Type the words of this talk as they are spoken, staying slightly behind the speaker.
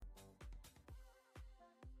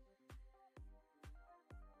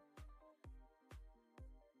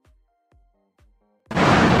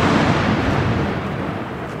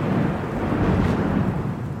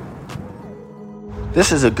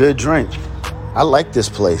This is a good drink. I like this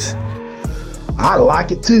place. I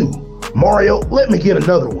like it too. Mario, let me get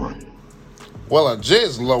another one. Well,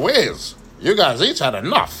 jeez Louise, you guys each had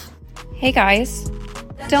enough. Hey guys,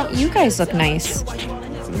 don't you guys look nice?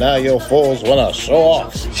 Now you fools want to show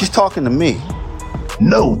off. She's talking to me.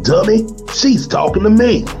 No, dummy. She's talking to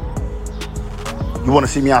me. You want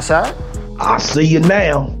to see me outside? I see you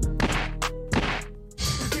now.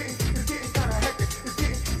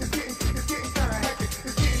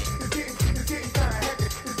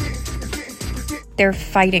 They're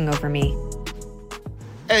fighting over me.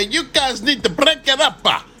 Hey, you guys need to break it up.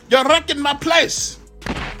 You're wrecking my place.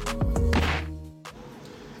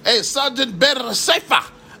 Hey, Sergeant Better Safer,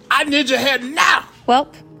 I need you here now.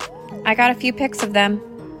 Welp, I got a few pics of them.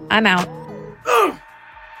 I'm out.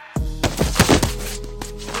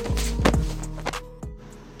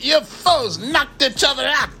 You foes knocked each other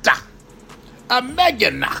out.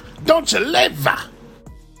 Megan, don't you live? Like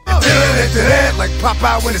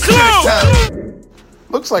Popeye when it's time.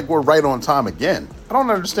 Looks like we're right on time again. I don't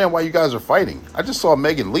understand why you guys are fighting. I just saw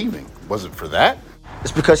Megan leaving. Was it for that?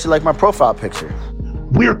 It's because she liked my profile picture.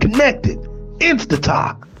 We're connected.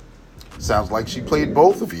 Insta-talk. Sounds like she played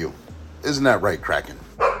both of you. Isn't that right, Kraken?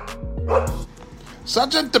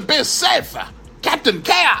 Sergeant, to be safe. Captain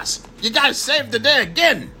Chaos, you guys saved the day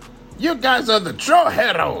again. You guys are the true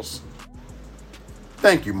heroes.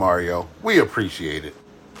 Thank you, Mario. We appreciate it.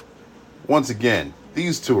 Once again,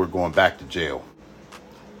 these two are going back to jail.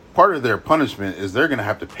 Part of their punishment is they're going to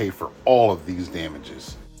have to pay for all of these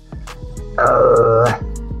damages.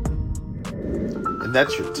 And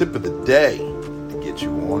that's your tip of the day to get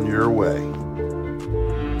you on your way.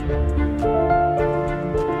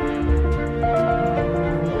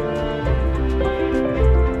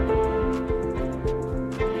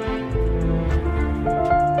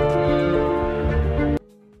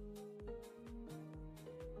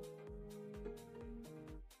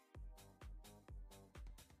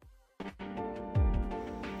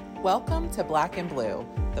 Welcome to Black and Blue,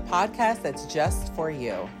 the podcast that's just for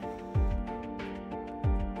you.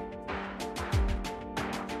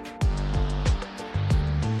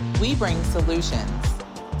 We bring solutions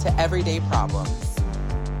to everyday problems.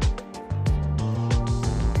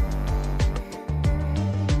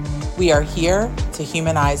 We are here to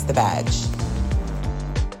humanize the badge.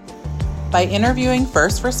 By interviewing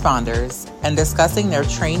first responders and discussing their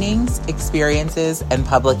trainings, experiences, and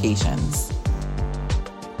publications.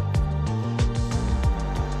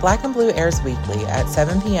 Black and Blue airs weekly at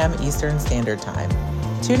 7 p.m. Eastern Standard Time.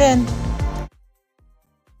 Tune in.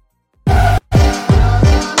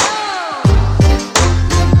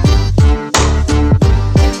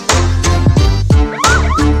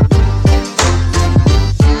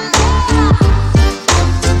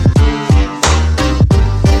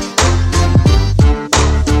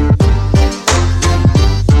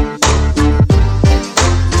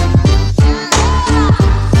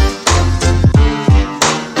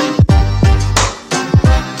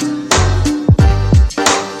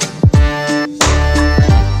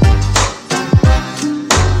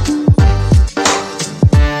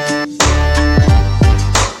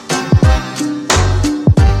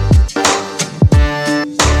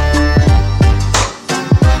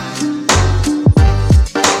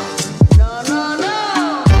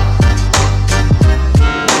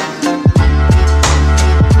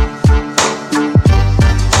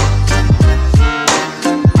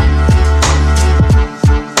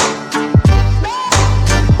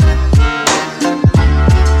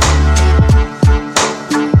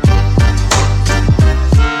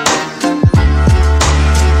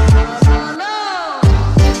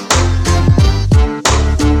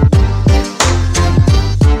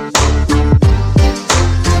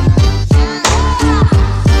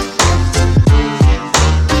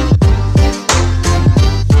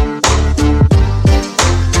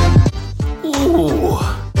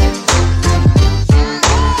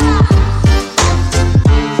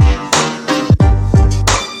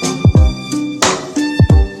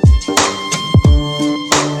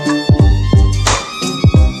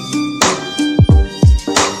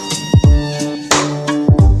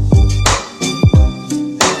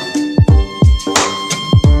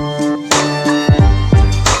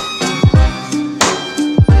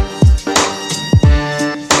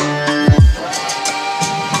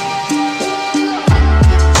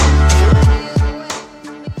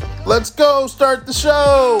 Let's go start the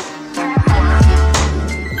show.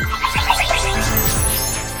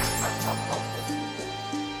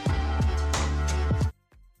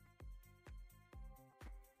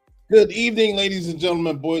 Good evening, ladies and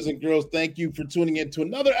gentlemen, boys and girls. Thank you for tuning in to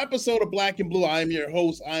another episode of Black and Blue. I am your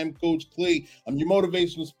host. I am Coach Clee. I'm your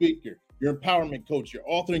motivational speaker, your empowerment coach, your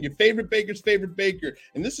author, and your favorite baker's favorite baker.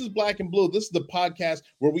 And this is Black and Blue. This is the podcast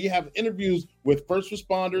where we have interviews with first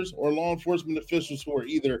responders or law enforcement officials who are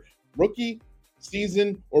either rookie,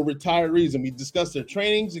 seasoned, or retirees, and we discuss their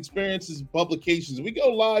trainings, experiences, and publications. We go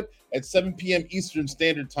live at 7 p.m. Eastern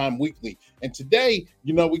Standard Time weekly. And today,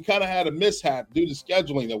 we kind of had a mishap due to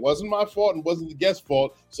scheduling. That wasn't my fault and wasn't the guest's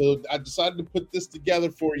fault. So I decided to put this together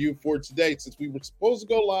for you for today. Since we were supposed to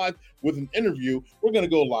go live with an interview, we're going to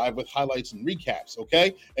go live with highlights and recaps,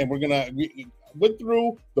 okay? And we went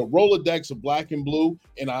through the Rolodex of Black and Blue,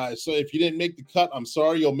 and so if you didn't make the cut, I'm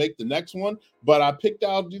sorry, you'll make the next one. But I picked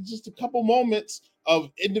out just a couple moments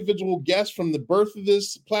of individual guests from the birth of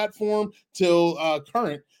this platform till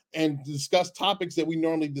current, and discuss topics that we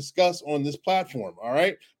normally discuss on this platform. All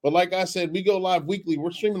right. But like I said, we go live weekly.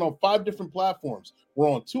 We're streaming on 5 different platforms. We're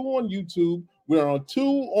on 2 on YouTube. We're on 2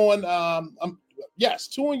 on 2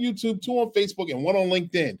 on YouTube, 2 on Facebook, and 1 on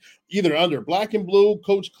LinkedIn, either under Black and Blue,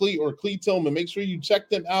 Coach Clee, or Clee Tillman. Make sure you check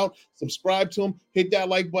them out, subscribe to them, hit that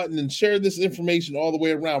like button, and share this information all the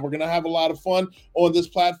way around. We're going to have a lot of fun on this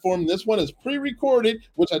platform. This one is pre-recorded,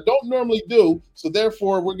 which I don't normally do, so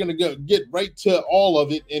therefore we're going to get right to all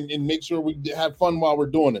of it and make sure we have fun while we're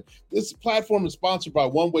doing it. This platform is sponsored by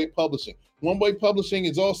One Way Publishing. One Way Publishing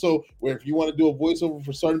is also where if you want to do a voiceover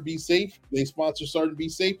for Sergeant Be Safe, they sponsor Sergeant Be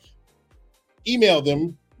Safe. Email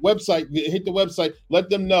them, hit the website,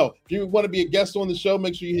 let them know. If you want to be a guest on the show,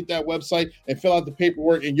 make sure you hit that website and fill out the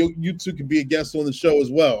paperwork, and you too can be a guest on the show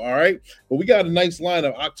as well, all right? But we got a nice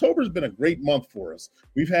lineup. October's been a great month for us.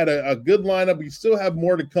 We've had a good lineup. We still have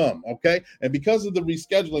more to come, okay? And because of the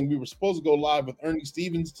rescheduling, we were supposed to go live with Ernie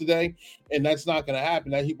Stevens today, and that's not going to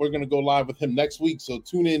happen. We're going to go live with him next week, so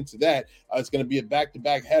tune in to that. It's going to be a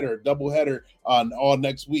back-to-back header, a double header all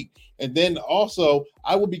next week. And then also,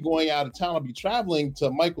 I will be going out of town. I'll be traveling to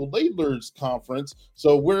Michael Laidler's conference.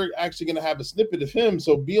 So we're actually going to have a snippet of him.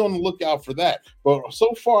 So be on the lookout for that. But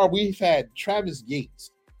so far, we've had Travis Yates,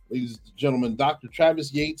 ladies and gentlemen, Dr.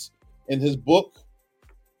 Travis Yates, in his book,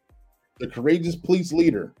 The Courageous Police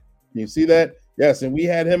Leader. Can you see that? Yes, and we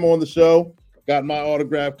had him on the show. Got my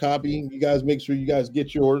autographed copy. You guys make sure you guys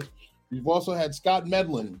get yours. We've also had Scott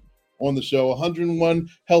Medlin on the show, 101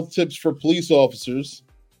 Health Tips for Police Officers,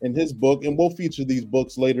 in his book, and we'll feature these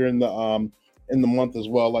books later in the month as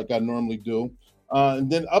well, like I normally do. And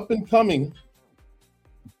then up and coming,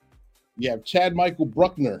 you have Chad Michael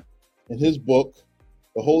Bruckner in his book,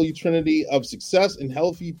 The Holy Trinity of Success in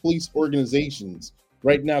Healthy Police Organizations.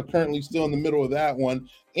 Right now, currently still in the middle of that one.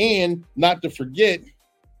 And not to forget,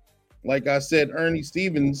 like I said, Ernie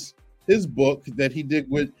Stevens, his book that he did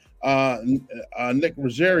with Nick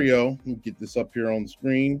Ruggiero. Let me get this up here on the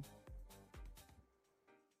screen.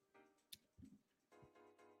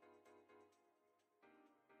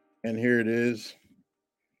 And here it is.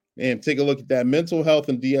 And take a look at that. Mental Health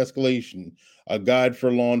and De-Escalation, a guide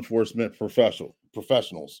for law enforcement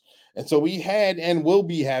professionals. And so we had and will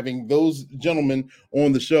be having those gentlemen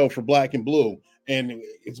on the show for Black and Blue. And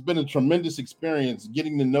it's been a tremendous experience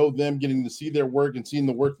getting to know them, getting to see their work and seeing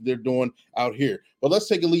the work that they're doing out here. But let's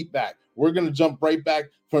take a leap back. We're going to jump right back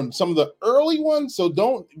from some of the early ones. So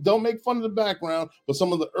don't make fun of the background, but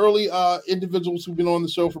some of the early individuals who've been on the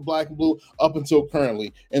show for Black and Blue up until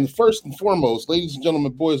currently. And first and foremost, ladies and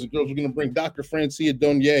gentlemen, boys and girls, we're going to bring Dr. Francia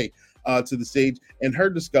Donier to the stage and her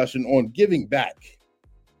discussion on giving back.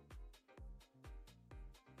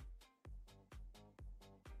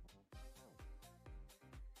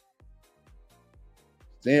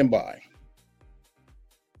 Stand by.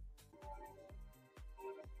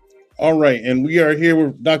 All right, and we are here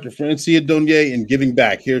with Dr. Francia Donier and Giving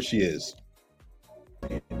Back. Here she is.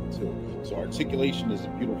 So articulation is a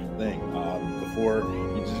beautiful thing.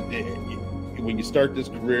 When you start this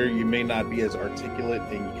career, you may not be as articulate,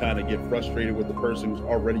 and you kind of get frustrated with the person who's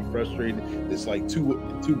already frustrated. It's like two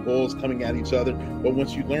bulls coming at each other. But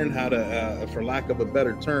once you learn how to, for lack of a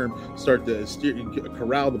better term, start to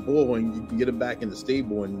corral the bull, and you can get him back in the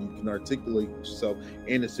stable, and you can articulate yourself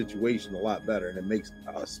in a situation a lot better, and it makes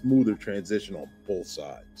a smoother transition on both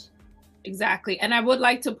sides. Exactly. And I would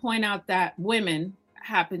like to point out that women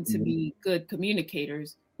happen to be good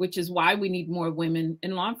communicators, which is why we need more women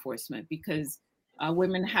in law enforcement, because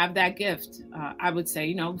women have that gift. I would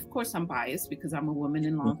say, of course I'm biased because I'm a woman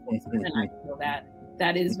in law enforcement, and I feel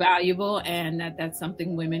that is valuable and that's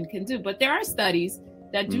something women can do. But there are studies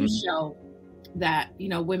that do show that,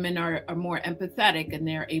 women are more empathetic, and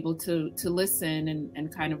they're able to listen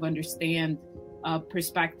and kind of understand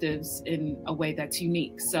perspectives in a way that's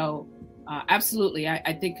unique. So absolutely,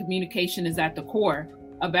 I think communication is at the core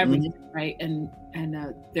of everything, right? And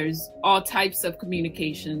there's all types of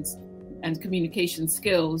communications and communication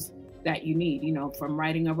skills that you need, from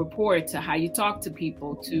writing a report to how you talk to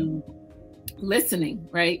people to listening,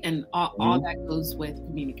 right? And all that goes with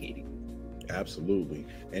communicating. Absolutely.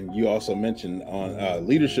 And you also mentioned on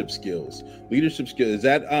leadership skills. Leadership skills, is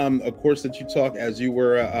that a course that you taught as you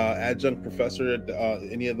were an adjunct professor at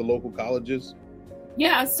any of the local colleges?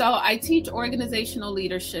 Yeah, so I teach organizational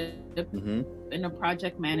leadership in a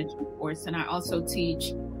project management course, and I also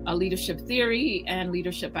teach leadership theory and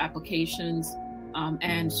leadership applications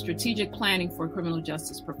and strategic planning for criminal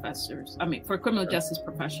justice professionals.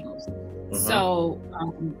 So,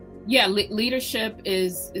 leadership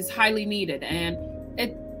is highly needed, and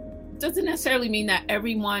it doesn't necessarily mean that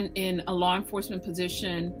everyone in a law enforcement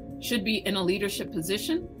position should be in a leadership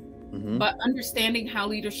position, but understanding how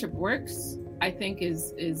leadership works, I think,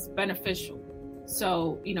 is beneficial.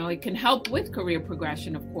 So, it can help with career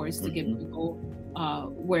progression, of course, to get people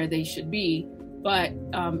where they should be, but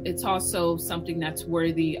it's also something that's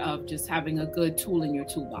worthy of just having a good tool in your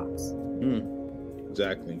toolbox.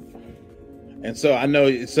 Exactly. And so I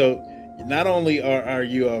know, so not only are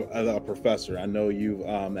you a professor, I know you've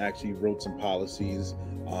actually wrote some policies,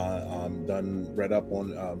 read up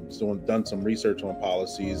on, done some research on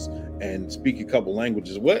policies, and speak a couple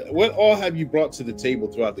languages. What all have you brought to the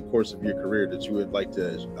table throughout the course of your career that you would like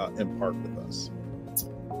to impart with us?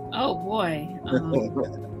 Oh boy,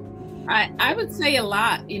 I would say a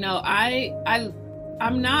lot.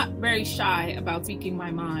 I'm not very shy about speaking my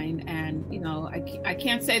mind, and I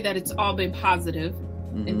can't say that it's all been positive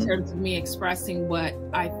in terms of me expressing what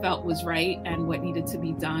I felt was right and what needed to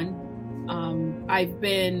be done. I've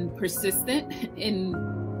been persistent in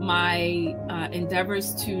my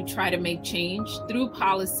endeavors to try to make change through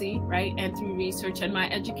policy, right, and through research and my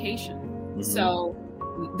education. So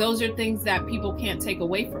those are things that people can't take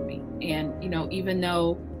away from me. And even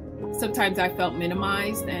though sometimes I felt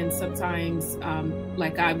minimized, and sometimes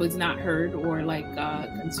like I was not heard, or like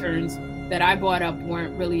concerns that I brought up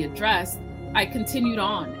weren't really addressed, I continued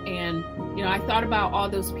on. And, I thought about all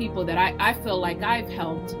those people that I feel like I've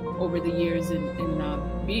helped over the years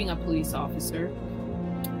in being a police officer.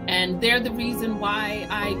 And they're the reason why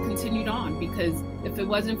I continued on, because if it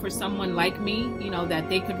wasn't for someone like me, that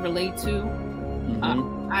they could relate to,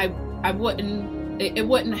 I wouldn't, it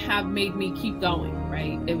wouldn't have made me keep going.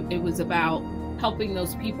 Right. It was about helping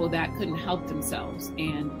those people that couldn't help themselves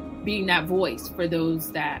and being that voice for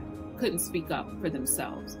those that couldn't speak up for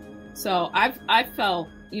themselves. So I felt,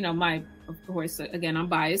 of course, again, I'm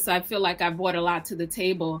biased. I feel like I've brought a lot to the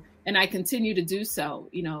table, and I continue to do so,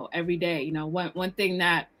 every day. One thing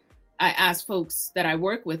that I ask folks that I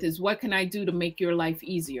work with is, what can I do to make your life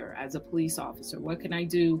easier as a police officer? What can I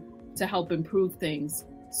do to help improve things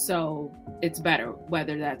so it's better,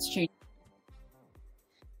 whether that's changing.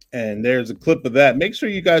 And there's a clip of that. Make sure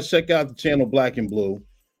you guys check out the channel Black and Blue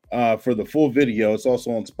for the full video. It's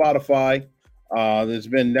also on Spotify.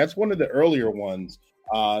 That's one of the earlier ones.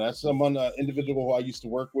 That's someone, individual who I used to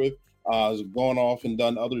work with, has gone off and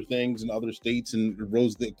done other things in other states and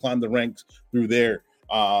climbed the ranks through there,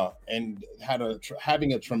 and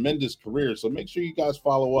having a tremendous career. So make sure you guys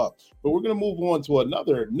follow up. But we're going to move on to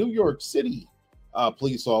another New York City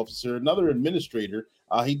police officer, another administrator.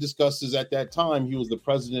 He discusses at that time he was the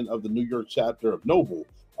president of the New York chapter of NOBLE,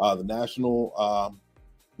 the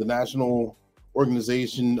national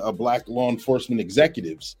organization of Black law enforcement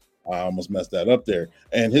executives. I almost messed that up there.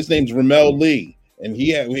 And his name's Ramel Lee. And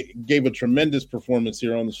he gave a tremendous performance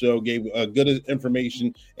here on the show, gave good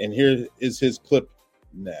information. And here is his clip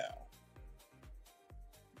now.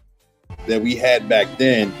 That we had back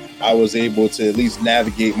then, I was able to at least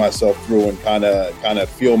navigate myself through and kind of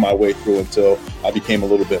feel my way through until I became a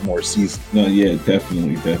little bit more seasoned. No, yeah,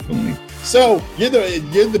 definitely. So you're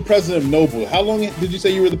the president of NOBLE. How long did you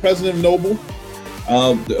say you were the president of NOBLE?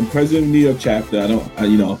 The president of New York chapter. I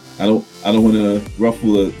don't want to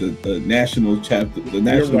ruffle the national chapter, the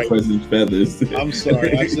national right. President's feathers. I'm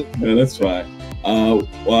sorry. No, that's fine.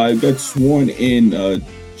 Well, I got sworn in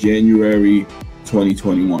January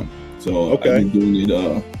 2021. So okay. I've been doing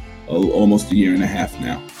it almost a year and a half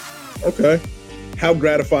now. Okay. How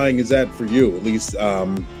gratifying is that for you, at least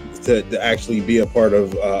to actually be a part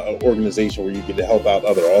of an organization where you get to help out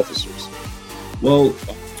other officers? Well,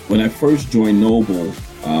 when I first joined NOBLE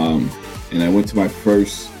and I went to my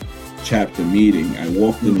first chapter meeting, I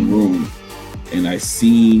walked in the room and I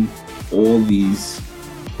seen all these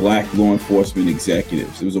Black law enforcement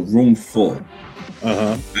executives. It was a room full.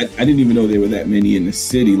 I didn't even know there were that many in the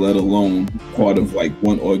city, let alone part of like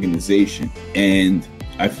one organization. And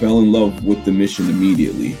I fell in love with the mission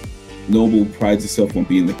immediately. Noble prides itself on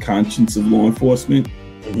being the conscience of law enforcement,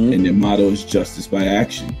 and their motto is justice by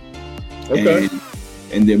action. Okay.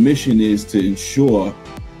 And their mission is to ensure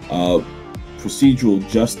procedural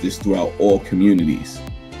justice throughout all communities.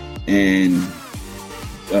 And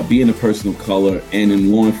being a person of color and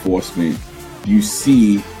in law enforcement, you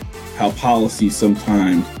see how policy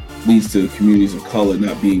sometimes leads to communities of color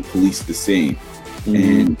not being policed the same.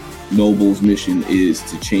 And Noble's mission is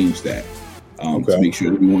to change that, to make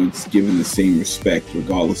sure everyone's given the same respect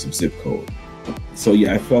regardless of zip code. So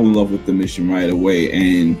yeah, I fell in love with the mission right away.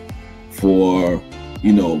 And for,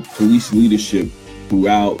 police leadership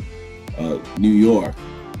throughout New York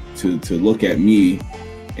to look at me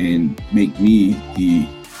and make me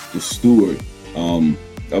the steward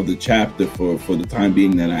of the chapter for the time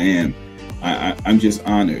being that I am, I'm just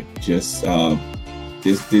honored. Just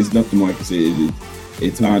there's nothing more I can say.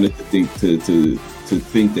 It's an honor to think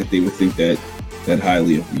that they would think that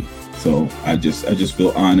highly of me. So I just feel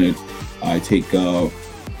honored. I take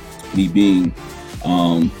me being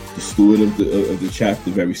the steward of the chapter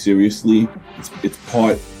very seriously. It's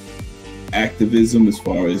part activism as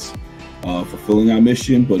far as fulfilling our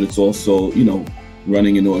mission, but it's also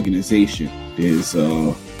running an organization. There's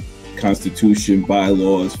constitution,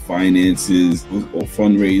 bylaws, finances, or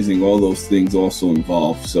fundraising, all those things also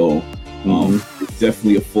involved. So it's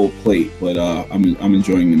definitely a full plate, but I'm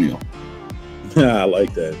enjoying the meal. I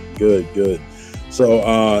like that. Good. So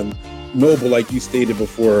Noble, like you stated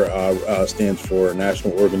before, stands for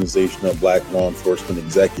National Organization of Black Law Enforcement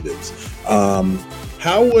Executives.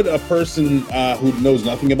 How would a person who knows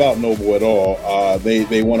nothing about Noble at all,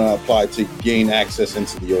 they want to apply to gain access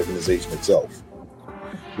into the organization itself?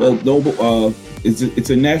 Well, Noble,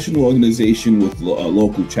 it's a national organization with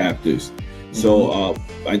local chapters. So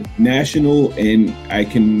national, and I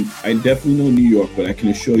definitely know New York, but I can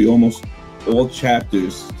assure you almost all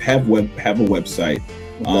chapters have a website.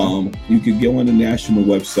 You can go on the national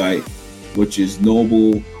website, which is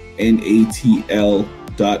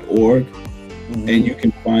noblenatl.org, and you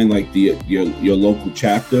can find like your local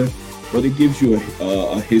chapter, but it gives you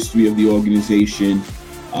a history of the organization.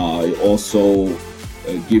 It also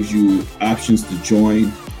gives you options to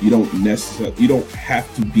join. You don't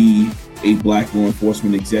have to be a Black law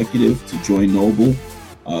enforcement executive to join Noble.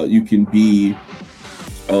 You can be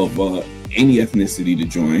of any ethnicity to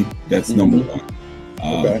join. That's number one.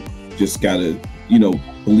 Just gotta,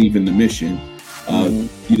 believe in the mission.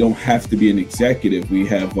 You don't have to be an executive. We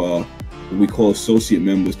have what we call associate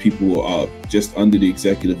members, people who are just under the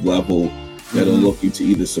executive level that are looking to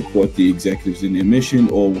either support the executives in their mission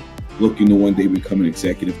or looking to one day become an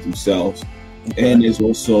executive themselves. And there's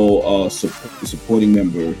also the supporting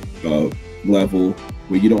member level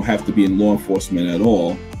where you don't have to be in law enforcement at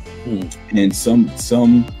all. And some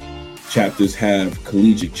chapters have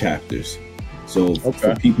collegiate chapters. So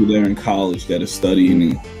for people that are in college that are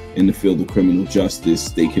studying in the field of criminal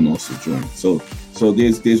justice, they can also join. So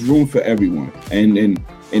there's room for everyone. And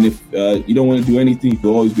if you don't want to do anything, you can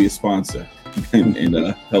always be a sponsor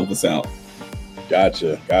and help us out.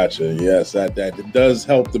 Gotcha. Yes, that does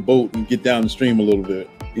help the boat and get down the stream a little bit.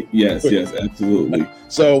 Yes, absolutely.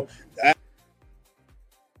 So,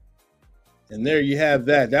 and there you have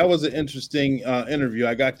that. That was an interesting interview.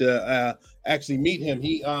 I got to actually meet him.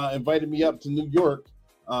 He invited me up to New York.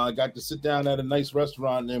 I got to sit down at a nice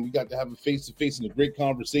restaurant, and we got to have a face-to-face and a great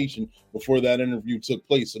conversation before that interview took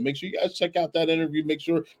place. So make sure you guys check out that interview. Make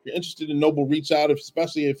sure if you're interested in Noble, reach out,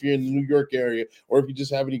 especially if you're in the New York area, or if you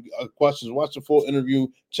just have any questions, watch the full interview,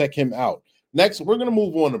 check him out. Next, we're going to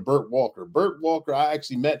move on to Bert Walker. Bert Walker, I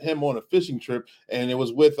actually met him on a fishing trip, and it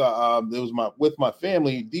was with my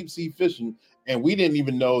family, deep sea fishing. And we didn't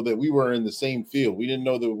even know that we were in the same field. We didn't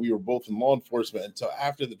know that we were both in law enforcement until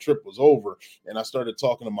after the trip was over. And I started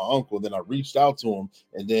talking to my uncle. Then I reached out to him,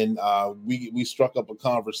 and then we struck up a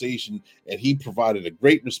conversation. And he provided a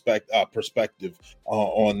great perspective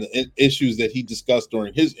on the issues that he discussed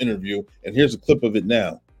during his interview. And here's a clip of it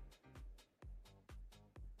now.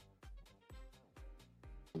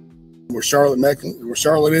 Where Charlotte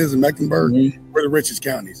is in Mecklenburg, we're the richest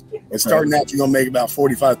counties. And starting out, you're gonna make about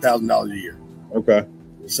 $45,000 a year. Okay.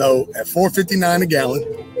 So at $4.59 a gallon,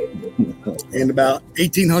 and about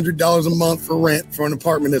 $1,800 a month for rent for an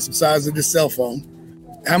apartment that's the size of this cell phone,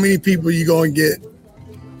 how many people are you going to get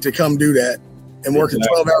to come do that and work a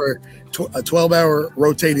 12-hour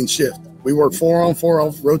rotating shift? We work 4 on, 4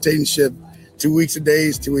 off, rotating shift, 2 weeks of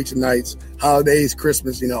days, 2 weeks of nights, holidays,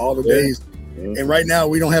 Christmas, all the days. And right now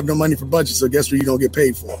we don't have no money for budget, so guess what you're gonna get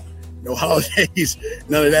paid for? No holidays,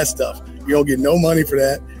 none of that stuff. You don't get no money for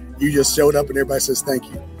that. You just showed up and everybody says thank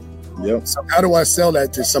you. Yep. So how do I sell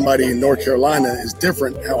that to somebody in North Carolina is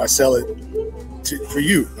different how I sell it for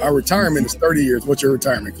you. Our retirement is 30 years. What's your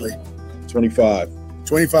retirement, Clay? 25.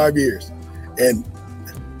 25 years. And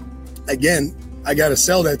again, I got to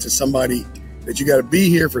sell that to somebody that you got to be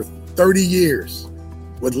here for 30 years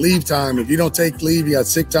with leave time. If you don't take leave, you got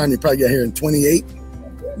sick time, you probably get here in 28,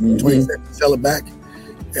 27, sell it back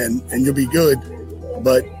and you'll be good.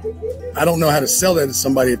 But I don't know how to sell that to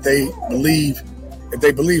somebody if they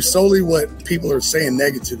believe solely what people are saying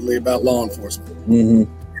negatively about law enforcement. And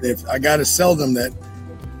if I got to sell them that,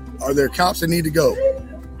 are there cops that need to go?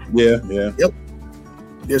 Yeah. Yep.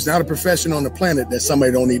 There's not a profession on the planet that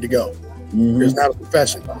somebody don't need to go. There's not a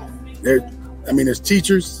profession. There's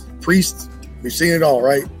teachers, priests. We've seen it all,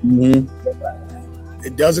 right?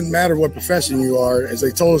 It doesn't matter what profession you are. As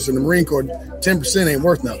they told us in the Marine Corps, 10% ain't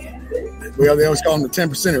worth nothing. They always call them the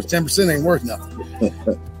 10%ers. 10% ain't worth nothing.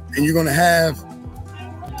 And you're going to have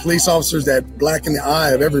police officers that blacken the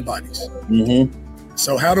eye of everybody's.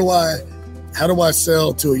 So how do I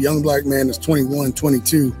sell to a young black man that's 21,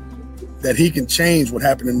 22 that he can change what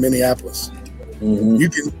happened in Minneapolis?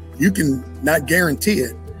 You can not guarantee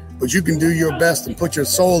it, but you can do your best and put your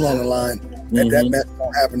soul on the line that mess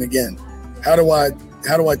won't happen again. How do I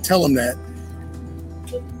tell them that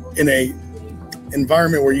in a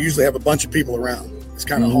environment where you usually have a bunch of people around? It's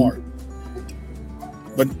kind of hard.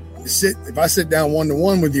 But if I sit down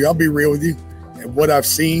one-to-one with you, I'll be real with you. And what I've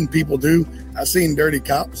seen people do, I've seen dirty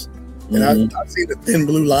cops, and I've seen the thin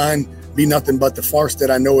blue line be nothing but the farce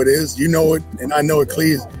that I know it is. You know it, and I know it,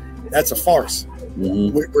 Cleve. That's a farce.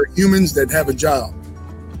 We're humans that have a job.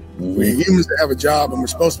 We're humans that have a job, and we're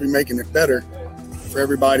supposed to be making it better for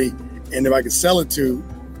everybody. And if I could sell it to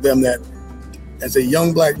them that as a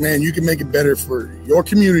young black man, you can make it better for your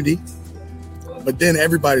community, but then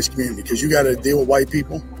everybody's community, because you got to deal with white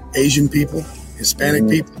people, Asian people,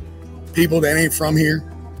 Hispanic people that ain't from here,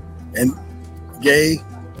 and gay,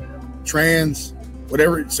 trans,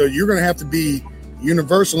 whatever. So you're going to have to be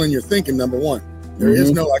universal in your thinking, number one. There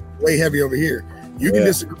is no like way heavy over here. You can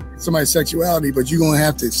disagree with somebody's sexuality, but you're going to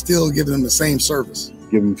have to still give them the same service.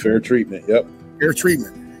 Give them fair treatment. Yep. Fair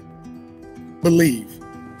treatment. Believe.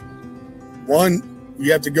 One,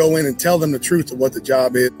 you have to go in and tell them the truth of what the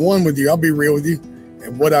job is. One with you, I'll be real with you.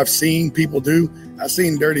 And what I've seen people do, I've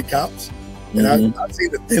seen dirty cops, and I've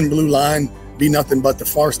seen the thin blue line be nothing but the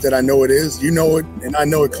farce that I know it is. You know it, and I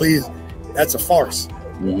know it, Cleve. That's a farce.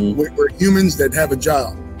 We're humans that have a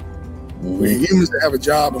job. We're humans that have a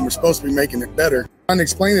job, and we're supposed to be making it better. I'm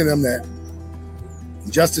explaining to them that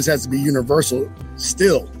justice has to be universal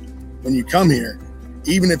still when you come here,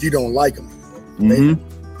 even if you don't like them.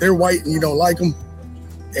 They're white and you don't like them,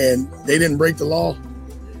 and they didn't break the law.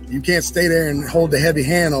 You can't stay there and hold a heavy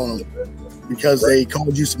hand on them because they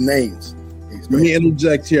called you some names. Let me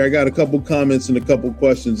interject here. I got a couple comments and a couple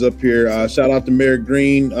questions up here. Shout out to Merrick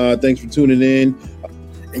Green. Thanks for tuning in.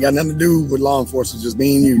 Ain't got nothing to do with law enforcement, just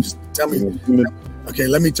me and you. Just tell me, okay,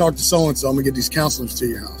 let me talk to so-and-so. I'm going to get these counselors to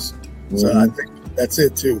your house. So I think that's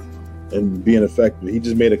it, too. And being effective. He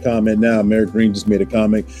just made a comment now. Merrick Green just made a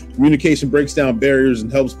comment. Communication breaks down barriers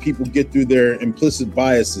and helps people get through their implicit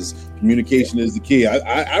biases. Communication is the key.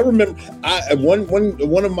 I remember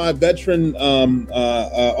one of my veteran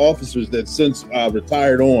officers that since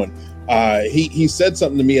retired on, he said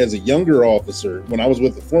something to me as a younger officer when I was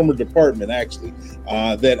with the former department, actually,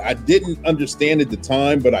 that I didn't understand at the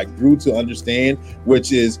time, but I grew to understand,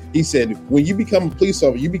 which is, he said, when you become a police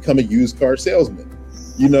officer, you become a used car salesman.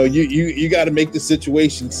 You know, you got to make the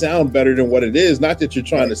situation sound better than what it is. Not that you're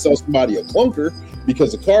trying to sell somebody a clunker,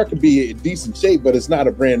 because a car could be in decent shape, but it's not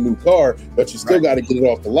a brand new car, but you still got to get it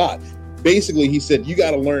off the lot. Basically, he said, you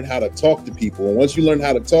got to learn how to talk to people. And once you learn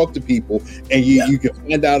how to talk to people and you can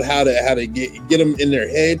find out how to get them in their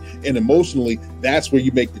head and emotionally, that's where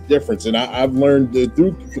you make the difference. And I've learned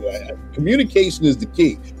through communication is the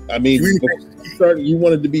key. I mean, you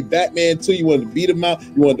wanted to be Batman too. You wanted to beat him out.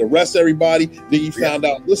 You wanted to arrest everybody. Then you found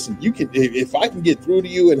out, listen, you can, if I can get through to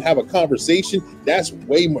you and have a conversation, that's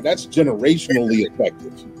way more, that's generationally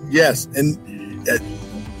effective. Yes. And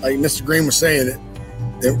like Mr. Green was saying,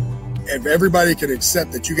 if everybody could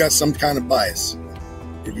accept that you got some kind of bias,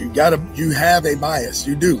 if you have a bias,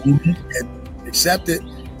 you do, and accept it.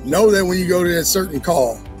 Know that when you go to that certain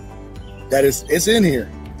call, that it's in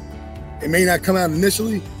here. It may not come out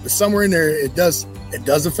initially, but somewhere in there, it does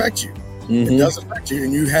affect you. It does affect you,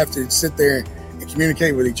 and you have to sit there and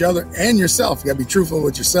communicate with each other and yourself. You got to be truthful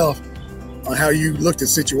with yourself on how you looked at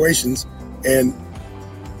situations and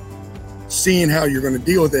seeing how you're going to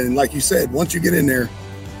deal with it. And like you said, once you get in there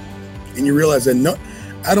and you realize that, no,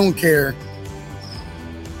 I don't care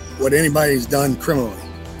what anybody's done criminally.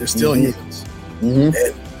 They're still humans. And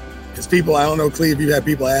because people, I don't know, Cleve, if you've had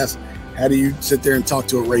people ask, how do you sit there and talk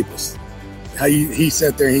to a rapist? He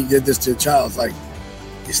sat there and he did this to a child. It's like,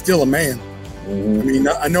 he's still a man. I mean,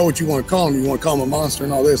 I know what you want to call him. You want to call him a monster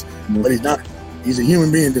and all this, but he's not. He's a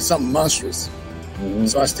human being, did something monstrous.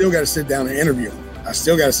 So I still got to sit down and interview him. I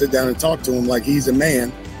still got to sit down and talk to him like he's a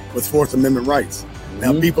man with Fourth Amendment rights.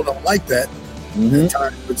 Now, people don't like that. At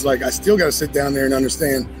times, it's like, I still got to sit down there and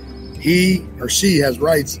understand he or she has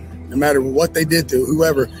rights no matter what they did to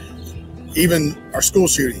whoever. Even our school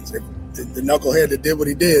shootings, if the knucklehead that did what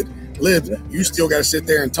he did lived, you still got to sit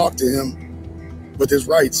there and talk to him with his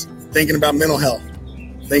rights, thinking about mental health,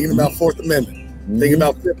 thinking about Fourth Amendment, thinking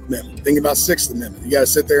about Fifth Amendment, thinking about Sixth Amendment. You got to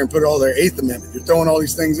sit there and put all their Eighth Amendment. You're throwing all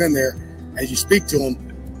these things in there as you speak to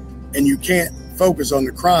them, and you can't focus on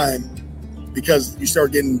the crime because you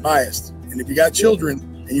start getting biased. And if you got children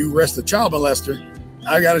and you arrest a child molester,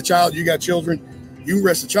 I got a child, you got children, you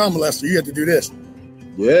arrest a child molester, you have to do this.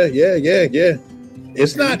 Yeah.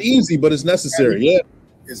 It's not easy, but it's necessary. Yeah.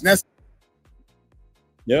 It's necessary.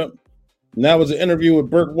 Yep. And that was an interview with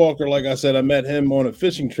Burt Walker. Like I said, I met him on a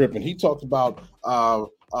fishing trip, and he talked about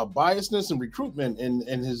biasness and recruitment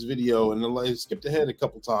in his video, and he skipped ahead a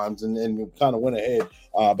couple times and kind of went ahead,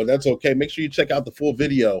 but that's okay. Make sure you check out the full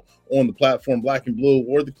video on the platform Black and Blue,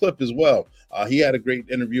 or the clip as well. He had a great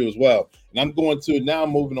interview as well. And I'm going to now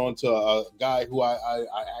moving on to a guy who I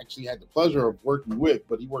actually had the pleasure of working with,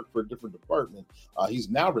 but he worked for a different department. He's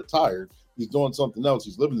now retired. He's doing something else.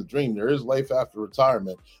 He's living the dream. There is life after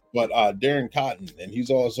retirement. But Darren Cotton, and he was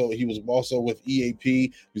also with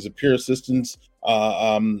EAP. He's a peer assistance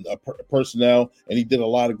personnel, and he did a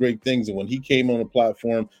lot of great things. And when he came on the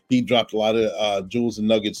platform, he dropped a lot of jewels and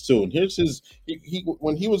nuggets too. And here's his.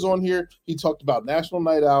 When he was on here, he talked about National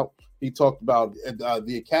Night Out. He talked about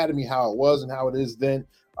the Academy, how it was and how it is then.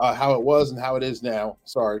 How it was and how it is now.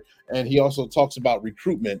 Sorry. And he also talks about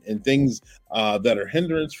recruitment and things that are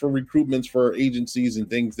hindrance for recruitments for agencies, and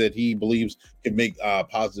things that he believes can make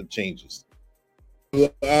positive changes.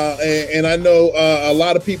 And I know a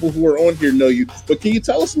lot of people who are on here know you, but can you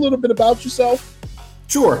tell us a little bit about yourself?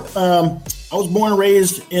 Sure. I was born and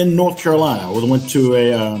raised in North Carolina. I went to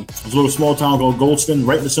a little small town called Goldston,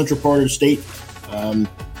 right in the central part of the state.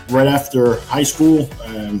 Right after high school,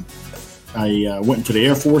 I went into the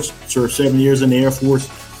Air Force, served 7 years in the Air Force.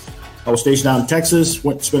 I was stationed out in Texas,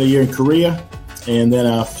 went to spend a year in Korea, and then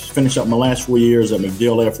I finished up my last 4 years at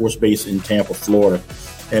MacDill Air Force Base in Tampa, Florida.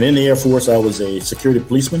 And in the Air Force, I was a security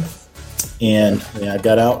policeman, and I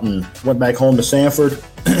got out and went back home to Sanford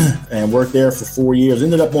and worked there for 4 years.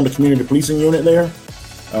 Ended up on the community policing unit there.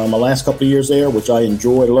 My last couple of years there, which I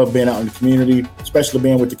enjoyed. I love being out in the community, especially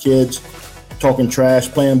being with the kids, talking trash,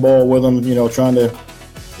 playing ball with them, trying to.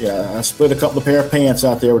 Yeah, I split a couple of pair of pants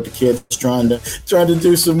out there with the kids trying to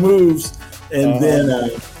do some moves. And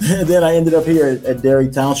then I ended up here at Derry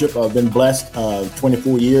Township. I've been blessed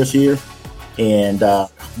 24 years here, and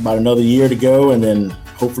about another year to go, and then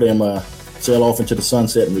hopefully I'm going to sail off into the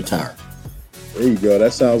sunset and retire. There you go.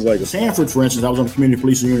 That sounds like Sanford, for instance. I was on the community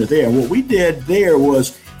policing unit there, and what we did there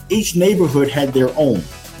was each neighborhood had their own,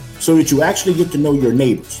 so that you actually get to know your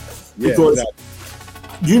neighbors. Because exactly.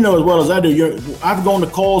 You know as well as I do, I've gone to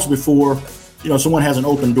calls before, someone has an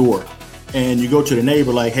open door and you go to the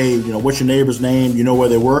neighbor like, hey, what's your neighbor's name? You know where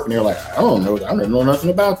they work? And they're like, I don't know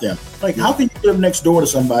nothing about them. Like, how can you live next door to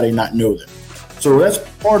somebody and not know them? So that's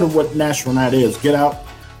part of what National Night is. Get out,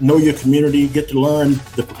 know your community, get to learn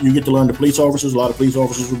the police officers. A lot of police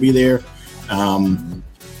officers will be there.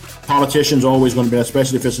 Politicians are always going to be there,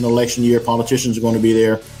 especially if it's an election year. Politicians are going to be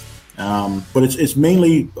there. But it's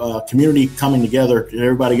mainly community coming together,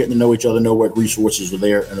 everybody getting to know each other, know what resources are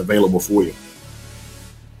there and available for you.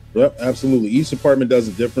 Yep, absolutely. Each department does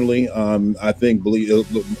it differently. I think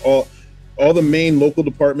all the main local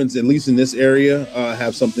departments, at least in this area,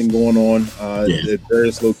 have something going on at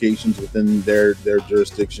various locations within their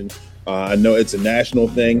jurisdiction. I know it's a national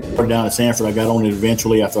thing. Down at Sanford, I got on it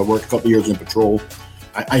eventually after I worked a couple of years in patrol.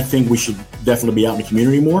 I think we should definitely be out in the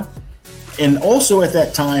community more. And also at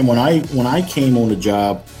that time when I came on the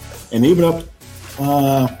job, and even up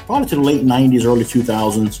probably to the late 90s, early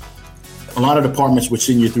 2000s, a lot of departments would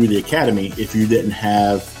send you through the academy if you didn't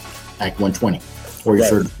have Act 120 or your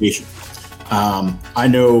certification. I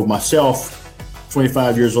know myself,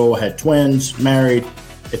 25 years old, had twins, married.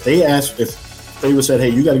 If they would have said, hey,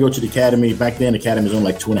 you got to go to the academy. Back then, the academy was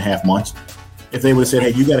only like 2.5 months. If they would have said,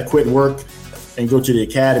 hey, you got to quit work and go to the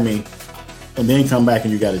academy and then come back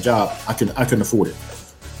and you got a job, I couldn't afford it.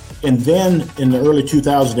 And then in the early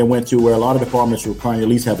 2000s, they went to where a lot of departments were requiring at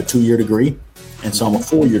least have a 2-year degree and some a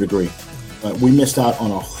 4-year degree. we missed out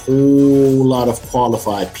on a whole lot of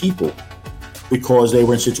qualified people because they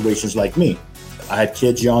were in situations like me. I had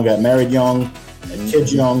kids young, got married young, had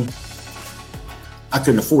kids young. I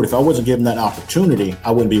couldn't afford it. If I wasn't given that opportunity,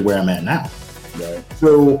 I wouldn't be where I'm at now. Right.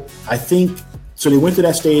 So I think, so they went to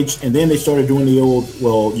that stage and then they started doing the old,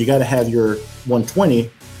 well, you got to have your 120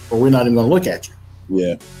 or we're not even going to look at you.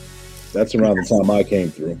 Yeah. That's around the time I came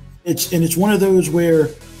through. It's one of those where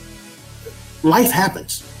life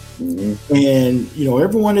happens. Mm-hmm. And, you know,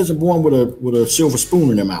 everyone isn't born with a silver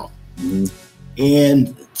spoon in their mouth. Mm-hmm.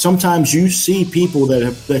 And sometimes you see people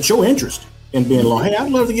that show interest in being law. Hey, I'd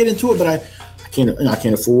love to get into it, but I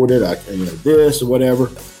can't afford it. This or whatever.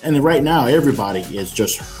 And then right now, everybody is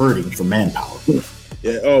just hurting for manpower.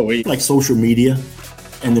 Yeah. Oh, wait. Like social media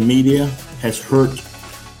and the media has hurt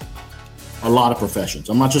a lot of professions.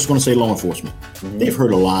 I'm not just going to say law enforcement. Mm-hmm. They've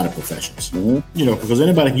hurt a lot of professions. Mm-hmm. You know, because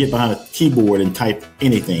anybody can get behind a keyboard and type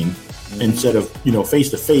anything. Mm-hmm. Instead of, face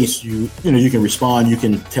to face, you can respond. You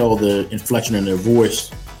can tell the inflection in their voice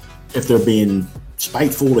if they're being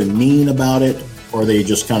spiteful and mean about it, or they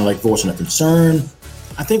just kind of like voicing a concern.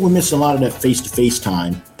 I think we miss a lot of that face-to-face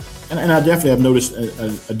time. And I definitely have noticed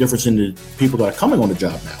a difference in the people that are coming on the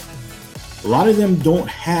job now. A lot of them don't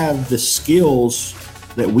have the skills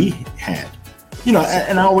that we had. And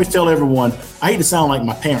I always tell everyone, I hate to sound like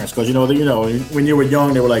my parents, because, when you were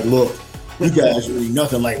young, they were like, look, you guys are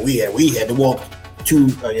nothing like we had. We had to walk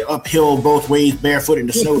uphill both ways, barefoot in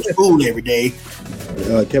the snow to school every day.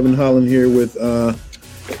 Kevin Holland here with...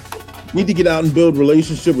 need to get out and build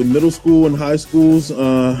relationship with middle school and high schools,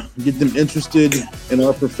 get them interested in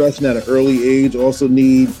our profession at an early age. Also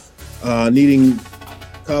needing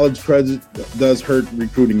college credit does hurt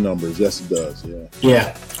recruiting numbers. Yes, it does.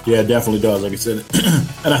 Yeah, it definitely does. Like I said,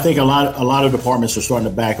 and I think a lot of departments are starting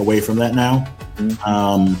to back away from that now.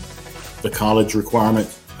 Mm-hmm. The college requirement,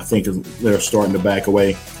 I think they're starting to back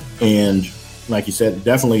away. And like you said,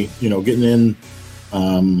 definitely, getting in,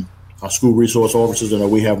 our school resource officers,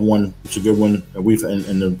 we have one, it's a good one. We've,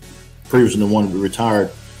 and the previous and the one we retired,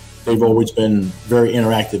 they've always been very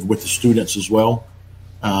interactive with the students as well.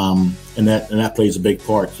 And that plays a big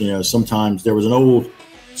part. Sometimes there was an old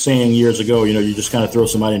saying years ago, you just kind of throw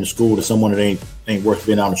somebody into school to someone that ain't worth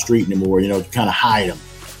being on the street anymore, to kind of hide them,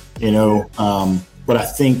 But I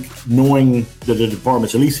think knowing that the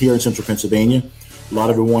departments, at least here in Central Pennsylvania, a lot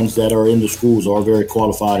of the ones that are in the schools are very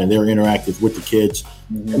qualified and they're interactive with the kids.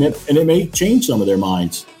 Mm-hmm. And it may change some of their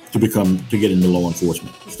minds to get into law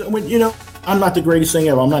enforcement. I'm not the greatest thing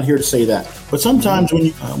ever. I'm not here to say that. But sometimes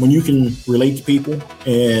when you can relate to people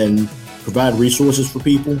and provide resources for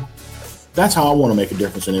people, that's how I want to make a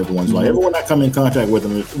difference in everyone's life. Everyone I come in contact with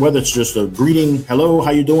them, whether it's just a greeting, hello,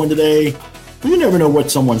 how you doing today? You never know what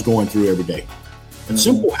someone's going through every day. A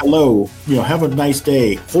simple hello, have a nice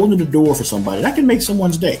day, holding the door for somebody, that can make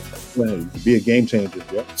someone's day. Well, it could be a game changer.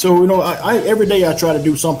 Yeah. So, I every day I try to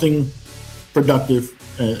do something productive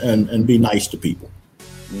and be nice to people.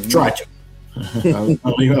 Mm-hmm. Try to.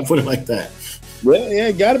 I'll put it like that. Well,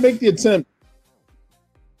 yeah, got to make the attempt.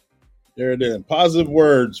 There it is. Positive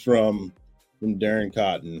words from Darren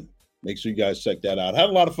Cotton. Make sure you guys check that out. Had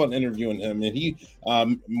a lot of fun interviewing him, and he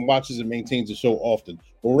watches and maintains the show often.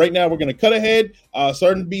 But right now, we're going to cut ahead,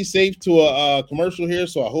 starting to be safe to a commercial here.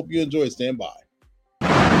 So I hope you enjoy it. Stand by.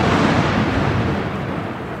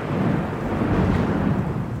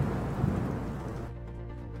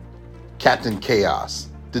 Captain Chaos,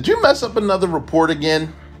 did you mess up another report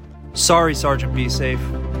again? Sorry, Sergeant Be Safe.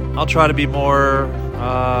 I'll try to be more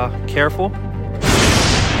careful.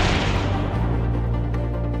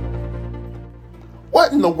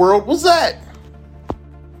 What in the world was that?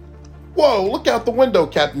 Whoa, look out the window,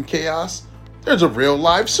 Captain Chaos. There's a real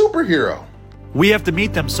live superhero. We have to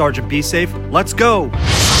meet them, Sergeant Be Safe. Let's go.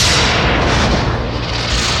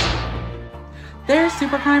 There's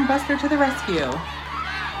Super Crime Buster to the rescue.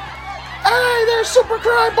 Hey, there's Super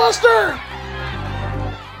Crime Buster!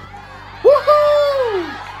 Woohoo!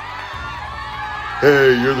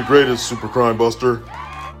 Hey, you're the greatest, Super Crime Buster.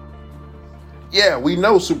 Yeah, we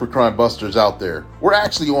know Super Crime Buster's out there. We're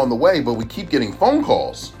actually on the way, but we keep getting phone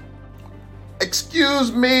calls.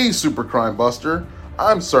 Excuse me, Super Crime Buster.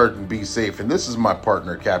 I'm Sergeant Be Safe, and this is my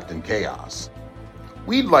partner, Captain Chaos.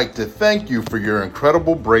 We'd like to thank you for your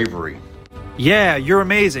incredible bravery. Yeah, you're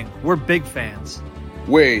amazing. We're big fans.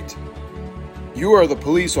 Wait, you are the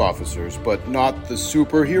police officers, but not the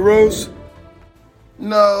superheroes?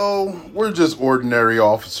 No, we're just ordinary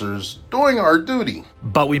officers doing our duty.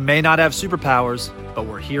 But we may not have superpowers, but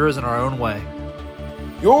we're heroes in our own way.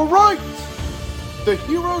 You're right! The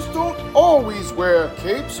heroes don't always wear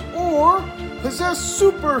capes or possess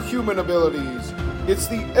superhuman abilities. It's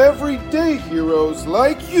the everyday heroes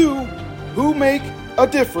like you who make a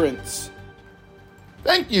difference.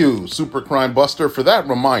 Thank you, Super Crime Buster, for that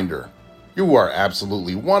reminder. You are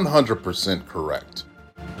absolutely 100% correct.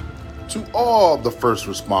 To all the first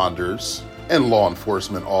responders and law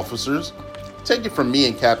enforcement officers, take it from me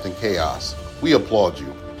and Captain Chaos. We applaud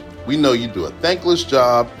you. We know you do a thankless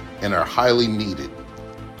job and are highly needed.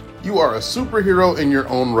 You are a superhero in your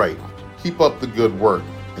own right. Keep up the good work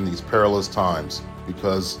in these perilous times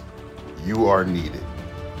because you are needed.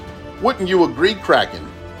 Wouldn't you agree, Kraken?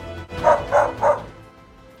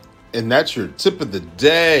 And that's your tip of the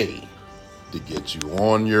day to get you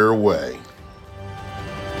on your way.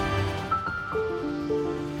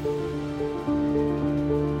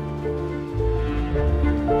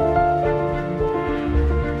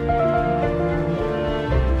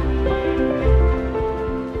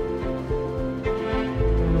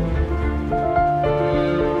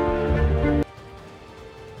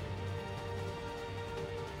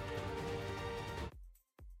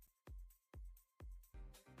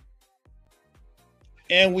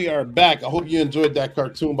 And we are back. I hope you enjoyed that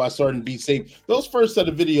cartoon by Sergeant Be Safe. Those first set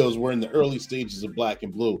of videos were in the early stages of Black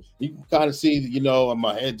and Blue. You can kind of see,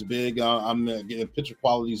 my head's big. I'm getting picture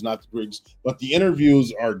quality is not the greatest, but the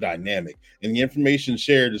interviews are dynamic, and the information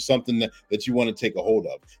shared is something that you want to take a hold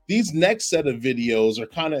of. These next set of videos are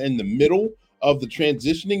kind of in the middle of the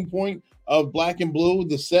transitioning point of Black and Blue.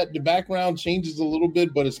 The background changes a little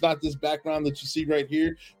bit, but it's not this background that you see right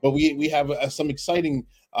here. But we have some exciting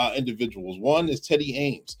individuals. One is Teddy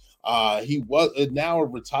Ames. He was now a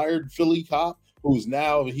retired Philly cop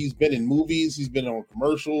he's been in movies, he's been on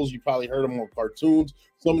commercials, you probably heard him on cartoons,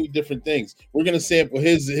 so many different things. We're going to sample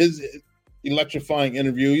his electrifying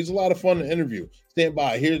interview. He's a lot of fun to interview. Stand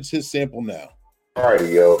by. Here's his sample now.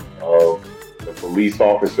 Party of the police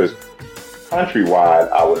officers countrywide,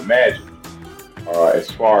 I would imagine. As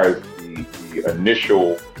far as the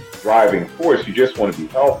initial driving force, you just want to be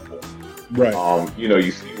helpful. Right.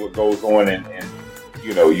 You see what goes on and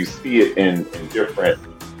you see it in different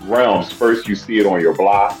realms. First, you see it on your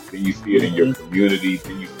block, then you see it in your community,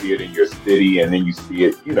 then you see it in your city, and then you see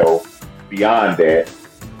it, beyond that.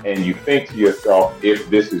 And you think to yourself, if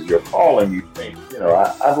this is your calling, you think,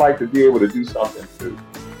 I'd like to be able to do something to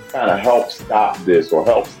kind of help stop this or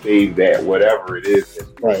help save that, whatever it is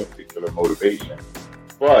that's your particular motivation.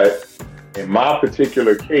 But in my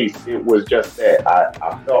particular case, it was just that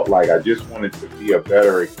I felt like I just wanted to be a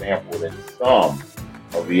better example than some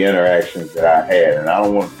of the interactions that I had. And I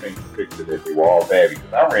don't want to paint the picture that they were all bad,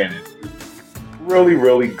 because I ran into really,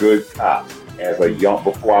 really good cops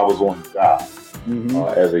before I was on the job,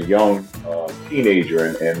 as a young teenager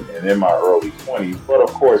and in my early 20s. But of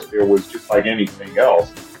course, there was, just like anything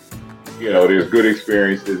else, there's good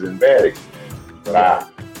experiences and bad experiences. But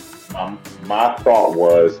my thought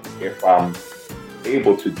was, if I'm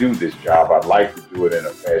able to do this job, I'd like to do it in a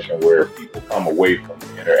fashion where people come away from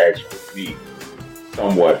the interaction with me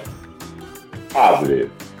somewhat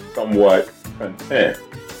positive, somewhat content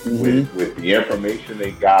with the information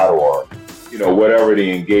they got, or whatever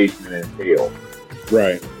the engagement entailed.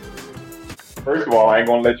 Right. First of all, I ain't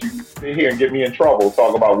gonna let you sit here and get me in trouble.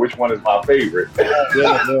 Talk about which one is my favorite.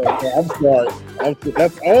 I'm sorry.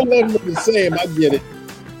 That's all of them are the same. I get it.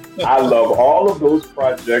 I love all of those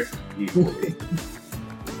projects equally.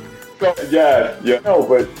 So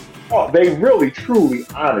but they really, truly,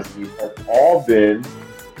 honestly have all been,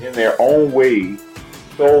 in their own way,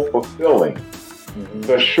 so fulfilling.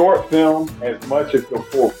 The short films, as much as the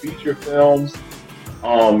full feature films,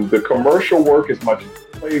 the commercial work, as much as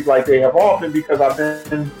the plays, like they have all been, because I've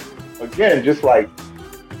been, again, just like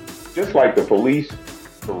the police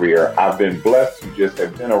career, I've been blessed to just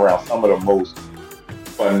have been around some of the most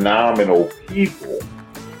phenomenal people,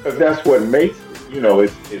 because that's what makes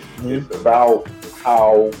it. It's about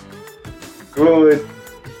how good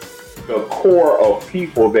the core of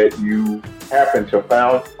people that you happen to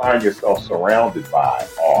find yourself surrounded by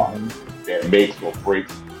are, that makes or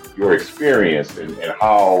breaks your experience and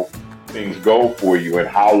how things go for you and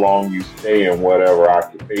how long you stay in whatever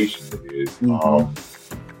occupation it is.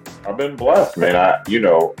 I've been blessed, man.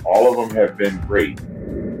 All of them have been great.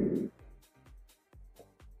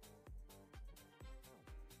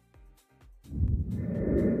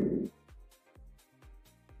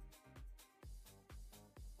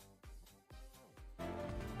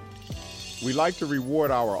 We like to reward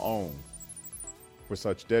our own for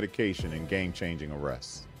such dedication and game-changing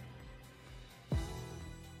arrests.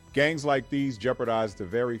 Gangs like these jeopardize the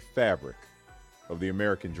very fabric of the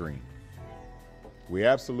American dream. We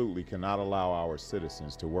absolutely cannot allow our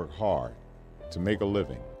citizens to work hard to make a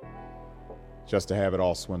living just to have it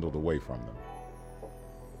all swindled away from them.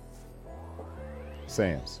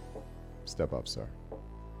 Sams, step up, sir.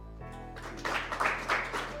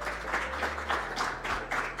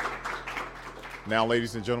 Now,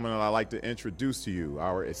 ladies and gentlemen, I'd like to introduce to you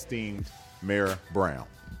our esteemed Mayor Brown.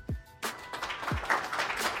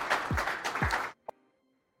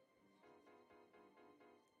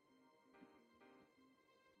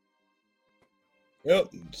 Yep.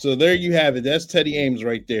 So there you have it. That's Teddy Ames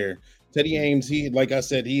right there. Teddy Ames, he, like I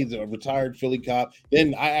said, he's a retired Philly cop.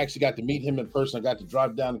 Then I actually got to meet him in person. I got to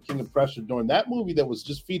drive down to King of Prussia during that movie that was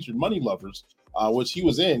just featured, Money Lovers, which he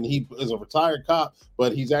was in. He is a retired cop,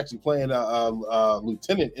 but he's actually playing a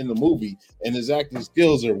lieutenant in the movie, and his acting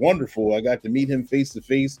skills are wonderful. I got to meet him face to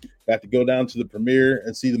face, got to go down to the premiere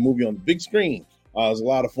and see the movie on the big screen. It was a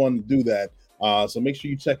lot of fun to do that. So make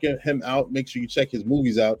sure you check him out. Make sure you check his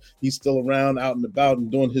movies out. He's still around, out and about,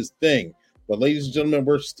 and doing his thing. But ladies and gentlemen,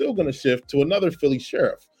 we're still going to shift to another Philly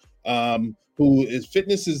sheriff who is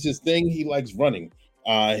fitness is his thing. He likes running.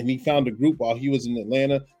 And he found a group while he was in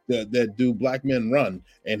Atlanta that do Black Men Run.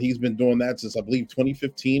 And he's been doing that since, I believe,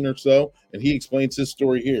 2015 or so. And he explains his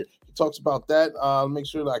story here. He talks about that. Make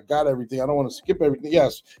sure that I got everything. I don't want to skip everything.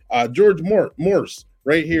 Yes, George Morse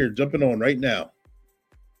right here, jumping on right now.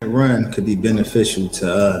 Run could be beneficial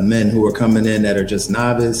to men who are coming in that are just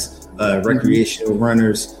novice, recreational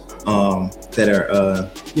runners, that are,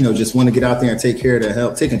 just want to get out there and take care of their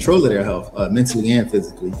health, take control of their health, mentally and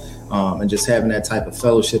physically, and just having that type of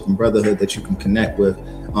fellowship and brotherhood that you can connect with,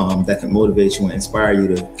 that can motivate you and inspire you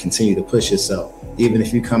to continue to push yourself. Even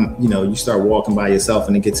if you come, you start walking by yourself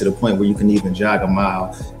and then get to the point where you can even jog a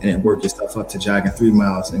mile and then work yourself up to jogging 3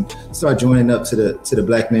 miles and start joining up to the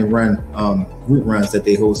Black Men Run group runs that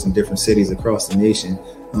they host in different cities across the nation.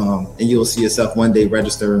 And you'll see yourself one day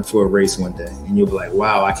registering for a race one day, and you'll be like,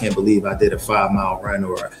 wow, I can't believe I did a 5 mile run,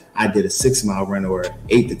 or I did a 6 mile run, or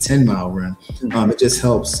 8 to 10 mile run. It just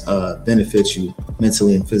helps benefit you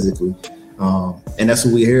mentally and physically. And that's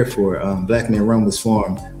what we're here for. Black Men Run was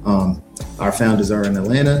formed. Our founders are in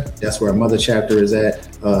Atlanta. That's where our mother chapter is at.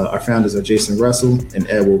 Our founders are Jason Russell and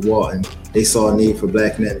Edward Walton. They saw a need for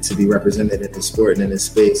Black men to be represented in this sport and in this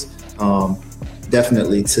space.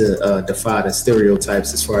 Definitely to defy the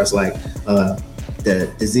stereotypes as far as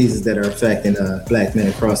the diseases that are affecting Black men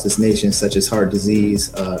across this nation, such as heart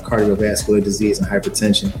disease, cardiovascular disease, and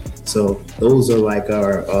hypertension. So those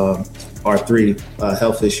are our 3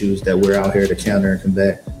 health issues that we're out here to counter and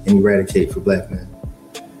combat and eradicate for Black men.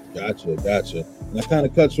 Gotcha. And I kind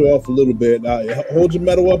of cut you off a little bit. Hold your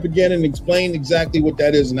medal up again and explain exactly what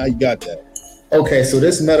that is and how you got that. Okay, so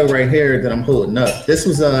this medal right here that I'm holding up, this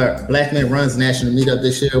was Black Men Run's national meetup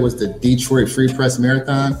this year, was the Detroit Free Press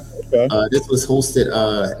Marathon. Okay. This was hosted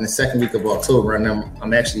in the second week of October, and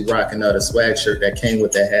I'm actually rocking the swag shirt that came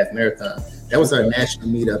with that half marathon. That was our national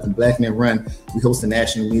meetup. And Black Men Run, we host a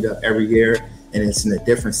national meetup every year, and it's in a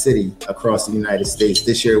different city across the United States.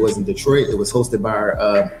 This year it was in Detroit. It was hosted by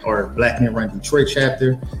our Black Men Run Detroit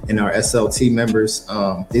chapter and our SLT members.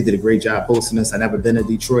 They did a great job hosting us. I've never been to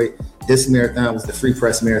Detroit. This marathon was the Free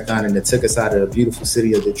Press Marathon, and it took us out of the beautiful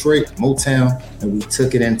city of Detroit, Motown, and we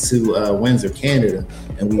took it into Windsor, Canada.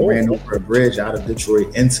 And we ran over a bridge out of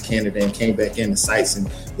Detroit into Canada and came back in the sights, and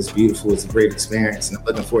it was beautiful. It's a great experience. And I'm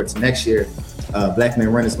looking forward to next year. Black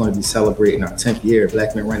Men Run is going to be celebrating our 10th year.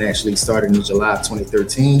 Black Men Run actually started in July of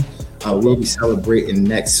 2013. We'll be celebrating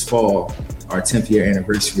next fall our 10th year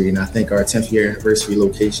anniversary. And I think our 10th year anniversary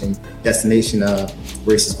destination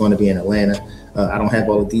race is going to be in Atlanta. I don't have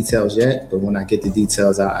all the details yet, but when I get the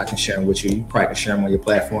details, I can share them with you. You probably can share them on your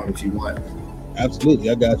platform if you want. Absolutely,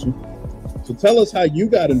 I got you. So tell us how you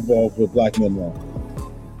got involved with Black Men Run.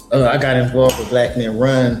 I got involved with Black Men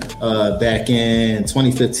Run back in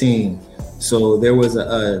 2015. So there was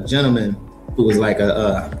a gentleman who was like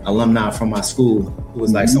a alumni from my school, who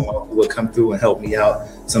was like someone who would come through and help me out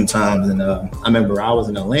sometimes. And I remember I was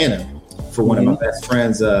in Atlanta for one of my best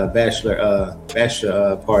friend's bachelor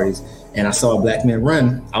parties, and I saw Black Men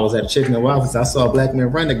Run. I was at a Chicken and Waffles. I saw Black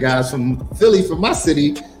Men Run, the guys from Philly, from my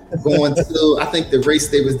city, going to, I think the race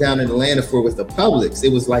they was down in Atlanta for was the Publix.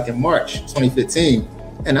 It was like in March 2015.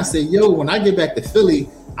 And I said, yo, when I get back to Philly,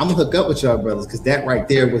 I'm gonna hook up with y'all brothers, because that right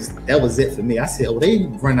there was it for me. I said, oh, they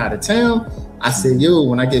run out of town. I said, yo,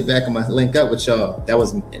 when I get back, I'm gonna link up with y'all. That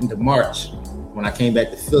was end of March. When I came back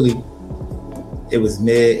to Philly, it was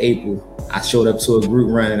mid-April. I showed up to a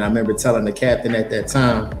group run, and I remember telling the captain at that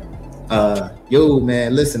time, yo,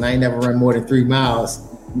 man, listen, I ain't never run more than 3 miles.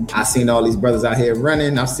 I seen all these brothers out here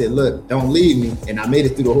running. I said, look, don't leave me. And I made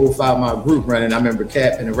it through the whole 5 mile group running. I remember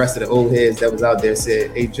Cap and the rest of the old heads that was out there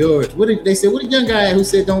said, hey, George, they said, what a young guy who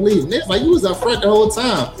said don't leave? And it's like, you was up front the whole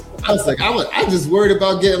time. I was like, I just worried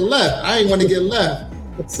about getting left. I ain't want to get left.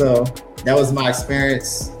 So that was my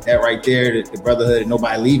experience. That right there, the brotherhood,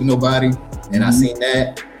 nobody leaving nobody. And I seen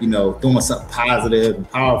that, you know, doing something positive and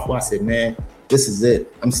powerful. I said, man, this is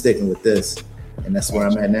it. I'm sticking with this. And that's where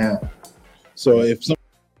I'm at now. So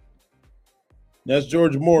that's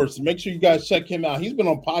George Morris. Make sure you guys check him out. He's been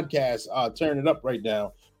on podcasts, tearing it up right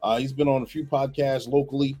now. He's been on a few podcasts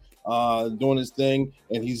locally, doing his thing,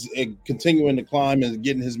 and he's continuing to climb and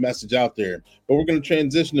getting his message out there. But we're going to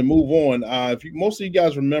transition and move on. Most of you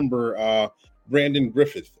guys remember Brandon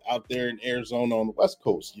Griffith out there in Arizona on the West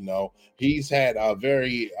Coast, you know, he's had a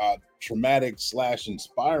very traumatic /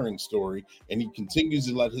 inspiring story, and he continues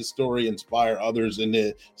to let his story inspire others and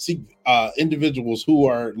to seek individuals who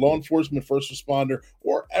are law enforcement, first responder,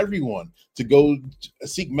 or everyone to go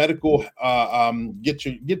seek medical,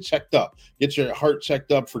 get checked up, get your heart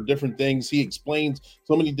checked up for different things. He explains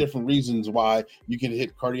so many different reasons why you can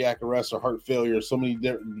hit cardiac arrest or heart failure. So many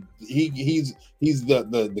different. He's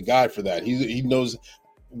the guy for that. He knows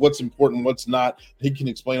what's important, what's not. He can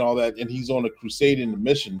explain all that, and he's on a crusade and a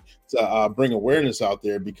mission to bring awareness out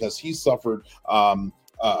there because he suffered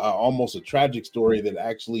almost a tragic story that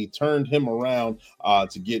actually turned him around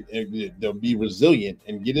to be resilient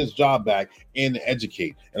and get his job back and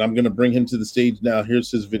educate. And I'm going to bring him to the stage now. Here's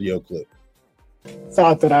his video clip.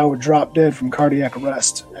 Thought that I would drop dead from cardiac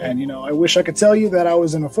arrest. And, you know, I wish I could tell you that I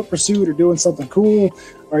was in a foot pursuit or doing something cool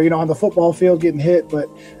or, you know, on the football field getting hit. But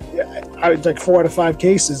I was like 4 out of 5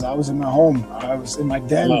 cases. I was in my home. I was in my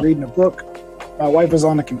den reading a book. My wife was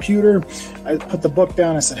on the computer. I put the book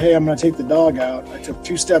down. I said, hey, I'm going to take the dog out. I took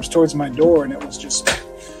 2 steps towards my door, and it was just,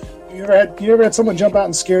 you ever had someone jump out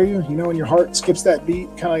and scare you? You know, when your heart skips that beat,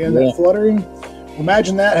 kind of like that fluttering?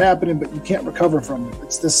 Imagine that happening, but you can't recover from it.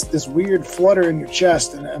 It's this weird flutter in your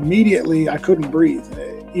chest, and immediately I couldn't breathe.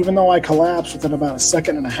 Even though I collapsed within about 1.5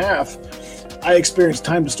 seconds, I experienced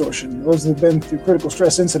time distortion. Those that have been through critical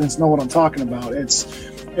stress incidents know what I'm talking about.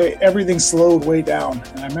 Everything slowed way down,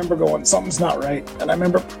 and I remember going, something's not right. And I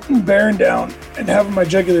remember bearing down and having my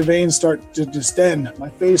jugular veins start to distend. My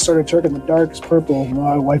face started turning the darkest purple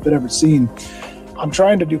my wife had ever seen. I'm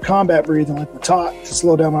trying to do combat breathing like we're taught to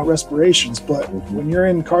slow down my respirations, but when you're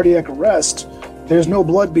in cardiac arrest, there's no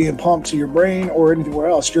blood being pumped to your brain or anywhere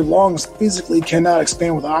else. Your lungs physically cannot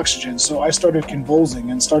expand with oxygen. So I started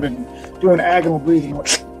convulsing and started doing agonal breathing,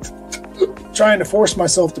 trying to force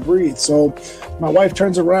myself to breathe. So my wife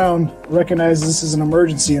turns around, recognizes this is an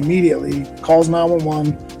emergency immediately, calls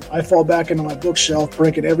 911. I fall back into my bookshelf,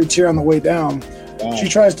 breaking every tear on the way down. Wow. She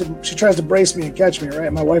tries to brace me and catch me,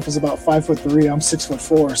 right? My wife is about 5'3", I'm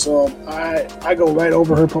 6'4", so I go right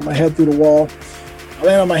over her, put my head through the wall. I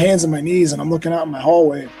land on my hands and my knees, and I'm looking out in my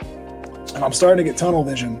hallway, and I'm starting to get tunnel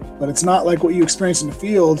vision. But it's not like what you experience in the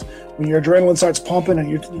field when your adrenaline starts pumping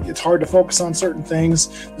and it's hard to focus on certain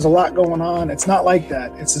things. There's a lot going on. It's not like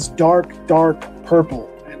that. It's this dark purple.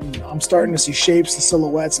 And I'm starting to see shapes and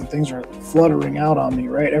silhouettes, and things are fluttering out on me,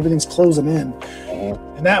 right? Everything's closing in.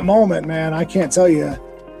 In that moment, man, I can't tell you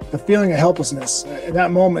the feeling of helplessness. In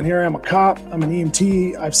that moment, here I am, a cop, I'm an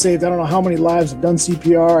EMT, I've saved I don't know how many lives, I've done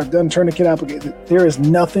CPR, I've done tourniquet application. There is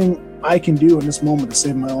nothing I can do in this moment to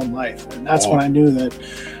save my own life. And that's when I knew that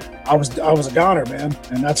I was a goner, man.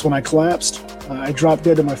 And that's when I collapsed. I dropped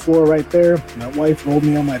dead to my floor right there. My wife rolled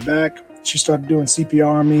me on my back. She started doing CPR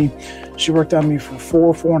on me. She worked on me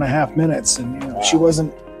for 4.5 minutes, and you know, she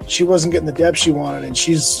wasn't getting the depth she wanted, and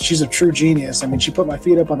she's a true genius. I mean, she put my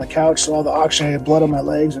feet up on the couch so all the oxygenated blood on my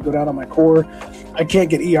legs would go down on my core. I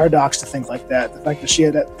can't get ER docs to think like that. The fact that she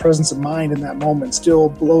had that presence of mind in that moment still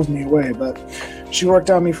blows me away. But she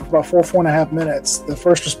worked on me for about 4.5 minutes. The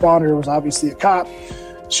first responder was obviously a cop.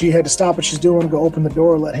 She had to stop what she's doing, go open the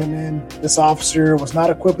door, let him in. This officer was not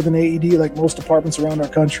equipped with an AED like most departments around our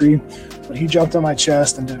country, but he jumped on my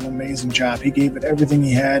chest and did an amazing job. He gave it everything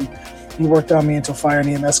he had. He worked on me until fire and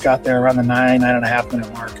EMS got there around the 9.5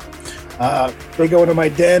 minute mark. They go into my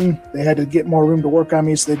den. They had to get more room to work on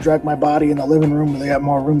me, so they dragged my body in the living room where they got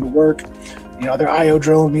more room to work. You know, they're IO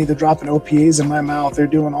drilling me. They're dropping OPAs in my mouth. They're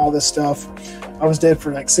doing all this stuff. I was dead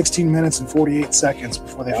for like 16 minutes and 48 seconds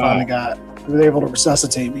before they finally they were able to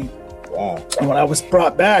resuscitate me. Wow. And when I was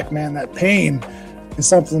brought back, man, that pain is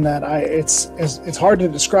something that it's hard to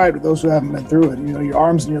describe to those who haven't been through it. You know, your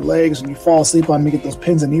arms and your legs, when you fall asleep on me, get those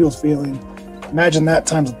pins and needles feeling. Imagine that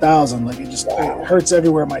times 1,000. Like it hurts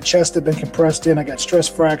everywhere. My chest had been compressed in. I got stress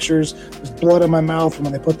fractures. There's blood in my mouth from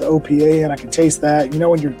when they put the OPA in. I can taste that. You know,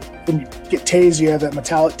 when you get tased, you have that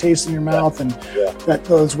metallic taste in your mouth and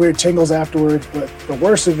those weird tingles afterwards. But the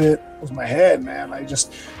worst of it was my head, man.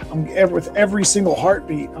 With every single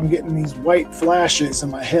heartbeat, I'm getting these white flashes in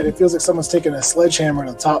my head. It feels like someone's taking a sledgehammer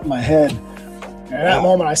to the top of my head. And at that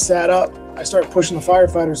moment, I sat up I started pushing the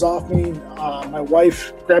firefighters off me. My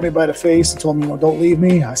wife grabbed me by the face and told me, don't leave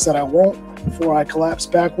me. I said I won't, before I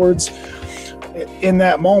collapsed backwards. In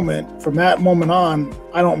that moment, from that moment on,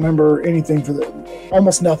 I don't remember anything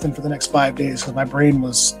almost nothing for the next 5 days, because my brain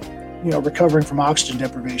was, recovering from oxygen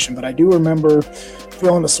deprivation. But I do remember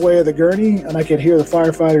feeling the sway of the gurney, and I could hear the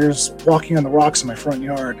firefighters walking on the rocks in my front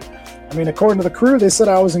yard. I mean, according to the crew, they said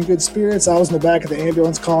I was in good spirits. I was in the back of the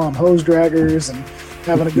ambulance calling them hose draggers and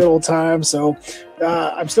having a good old time. So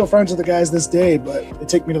I'm still friends with the guys this day, but they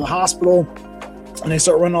take me to the hospital and they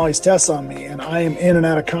start running all these tests on me, and I am in and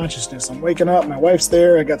out of consciousness. I'm waking up, my wife's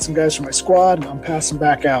there, I got some guys from my squad, and I'm passing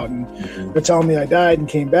back out. And they're telling me I died and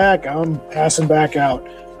came back. I'm passing back out.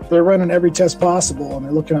 They're running every test possible, and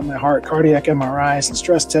they're looking at my heart, cardiac MRIs and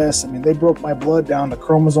stress tests. I mean, they broke my blood down to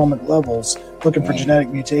chromosomic levels, looking for genetic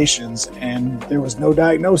mutations, and there was no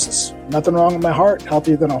diagnosis. Nothing wrong with my heart,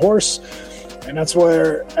 healthier than a horse. And that's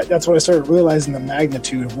when I started realizing the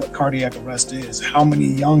magnitude of what cardiac arrest is, how many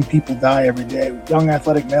young people die every day, young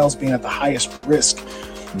athletic males being at the highest risk.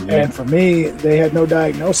 Mm-hmm. And for me, they had no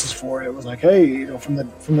diagnosis for it. It was like, hey, from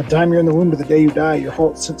the time you're in the womb to the day you die, your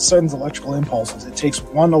heart sends electrical impulses. It takes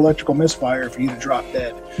one electrical misfire for you to drop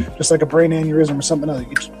dead, just like a brain aneurysm or something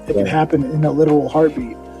else. It can happen in a literal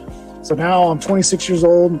heartbeat. So now I'm 26 years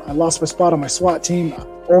old. I lost my spot on my SWAT team.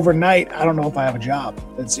 Overnight, I don't know if I have a job.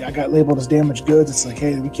 I got labeled as damaged goods. It's like,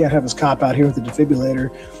 hey, we can't have this cop out here with a defibrillator.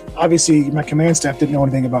 Obviously, my command staff didn't know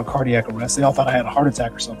anything about cardiac arrest. They all thought I had a heart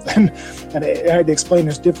attack or something. And I had to explain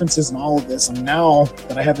there's differences in all of this. And now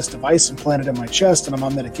that I have this device implanted in my chest and I'm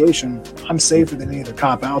on medication, I'm safer than any other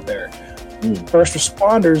cop out there. First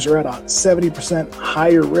responders are at a 70%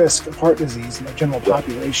 higher risk of heart disease than the general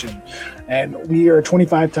population. And we are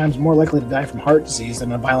 25 times more likely to die from heart disease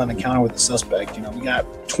than a violent encounter with a suspect. We got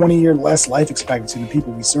 20-year less life expectancy than the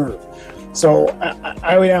people we serve. So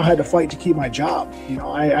I now had to fight to keep my job.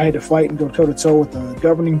 I had to fight and go toe-to-toe with the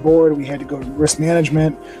governing board. We had to go to risk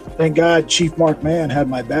management. Thank God Chief Mark Mann had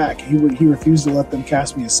my back. He refused to let them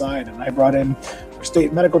cast me aside. And I brought in our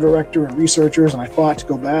state medical director and researchers, and I fought to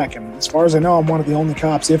go back. And as far as I know, I'm one of the only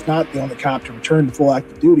cops, if not the only cop, to return to full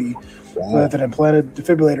active duty with an implanted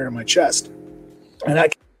defibrillator in my chest.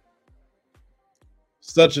 And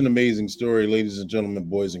such an amazing story, ladies and gentlemen,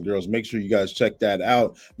 boys and girls. Make sure you guys check that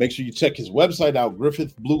out. Make sure you check his website out,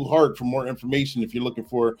 Griffith Blue Heart, for more information. If you're looking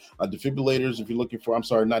for defibrillators, if you're looking for,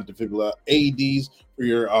 not defibrillator, AEDs for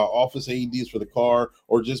your office, AEDs for the car,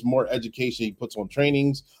 or just more education. He puts on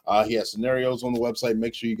trainings. He has scenarios on the website.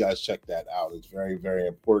 Make sure you guys check that out. It's very, very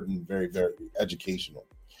important, very, very educational.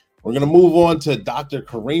 We're going to move on to Dr.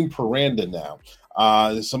 Kareem Paranda now.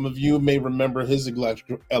 Some of you may remember his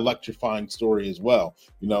electrifying story as well.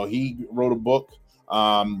 He wrote a book.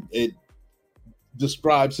 It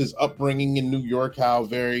describes his upbringing in New York, how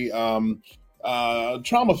very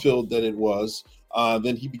trauma-filled that it was.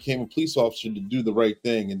 Then he became a police officer to do the right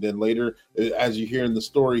thing. And then later, as you hear in the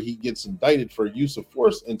story, he gets indicted for a use of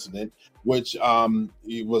force incident, which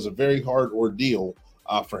it was a very hard ordeal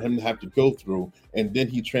for him to have to go through. And then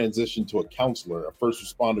he transitioned to a counselor, a first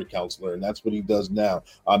responder counselor, and that's what he does now.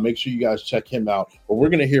 Make sure you guys check him out. But we're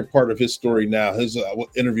going to hear part of his story now. His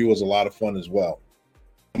interview was a lot of fun as well.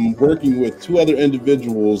 I'm working with two other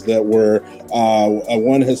individuals that were,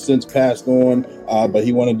 one has since passed on, but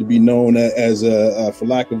he wanted to be known as for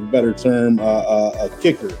lack of a better term, a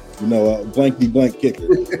kicker. A blankety blank kicker.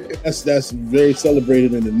 That's very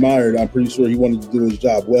celebrated and admired. I'm pretty sure he wanted to do his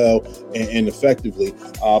job well and effectively.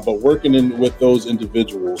 But working with those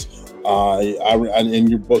individuals, in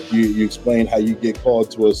your book, you explain how you get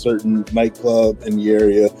called to a certain nightclub in the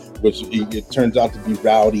area, which it turns out to be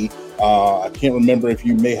rowdy. I can't remember if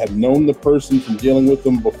you may have known the person from dealing with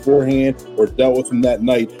them beforehand or dealt with them that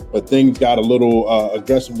night, but things got a little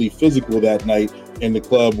aggressively physical that night in the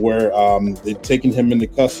club, where they'd taken him into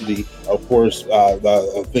custody. Of course, I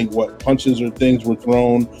think punches or things were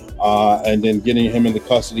thrown, and then getting him into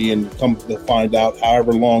custody, and come to find out,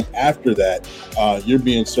 however long after that, you're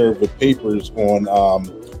being served with papers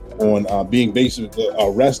on being basically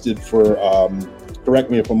arrested for, correct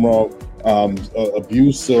me if I'm wrong,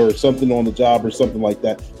 abuse or something on the job or something like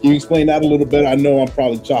that. Can you explain that a little bit? I know I'm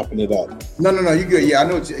probably chopping it up. No, you're good. Yeah, I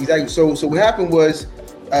know exactly. So what happened was,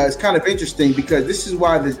 it's kind of interesting, because this is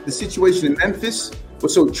why the situation in Memphis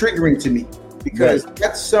was so triggering to me, because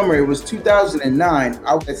that summer, it was 2009,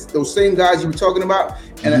 those same guys you were talking about,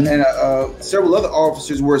 and several other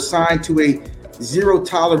officers were assigned to a zero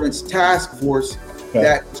tolerance task force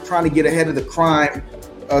that was trying to get ahead of the crime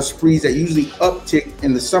sprees that usually uptick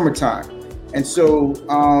in the summertime. And so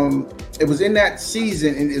it was in that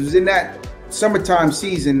season, and it was in that summertime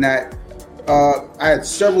season that I had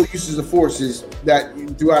several uses of forces that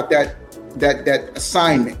throughout that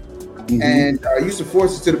assignment. Mm-hmm. And use of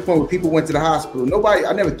forces to the point where people went to the hospital.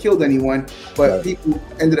 I never killed anyone, but people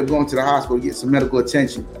ended up going to the hospital to get some medical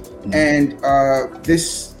attention. Mm-hmm. And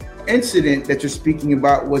this incident that you're speaking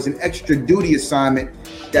about was an extra duty assignment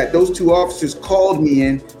that those two officers called me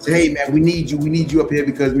in, said, hey man, we need you up here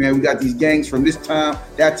because man, we got these gangs from this town,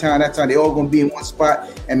 that town, they all gonna be in one spot,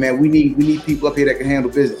 and man, we need people up here that can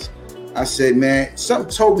handle business. I said, man,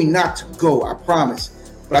 something told me not to go, I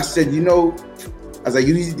promise. But I said, I was like,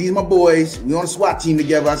 these are my boys. We on a SWAT team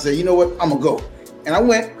together. I said, you know what? I'm going to go. And I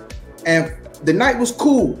went, and the night was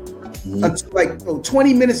cool. Mm-hmm. Until like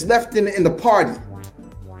 20 minutes left in the party.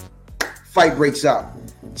 Fight breaks out.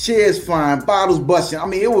 Chairs flying, bottles busting. I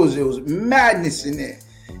mean, it was madness in there.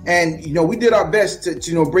 And, we did our best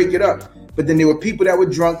to break it up. But then there were people that were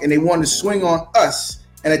drunk, and they wanted to swing on us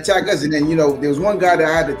and attack us. And then, there was one guy that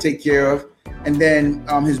I had to take care of. And then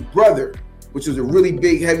his brother, which was a really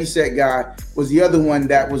big, heavy-set guy, was the other one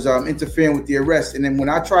that was interfering with the arrest. And then when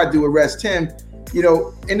I tried to arrest him,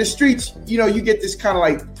 in the streets, you get this kind of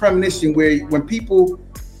like premonition where when people,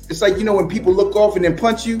 it's like, when people look off and then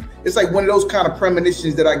punch you, it's like one of those kind of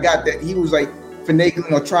premonitions that I got that he was like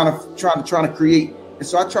finagling or trying to create. And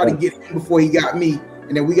so I tried to get him before he got me.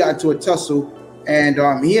 And then we got into a tussle, and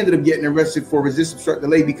he ended up getting arrested for resist, obstruct,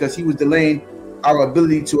 delay because he was delaying our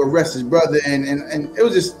ability to arrest his brother. And it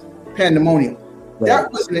was just pandemonium. Right.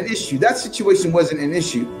 That wasn't an issue. That situation wasn't an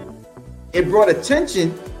issue. It brought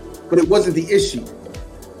attention, but it wasn't the issue.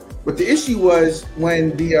 But the issue was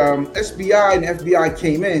when the SBI and FBI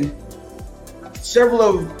came in, several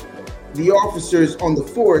of the officers on the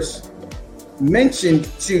force mentioned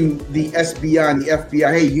to the SBI and the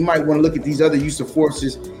FBI, hey, you might want to look at these other use of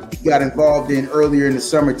forces he got involved in earlier in the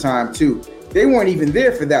summertime too. They weren't even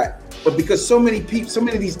there for that. But because so many of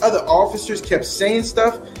these other officers kept saying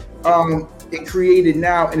stuff, it created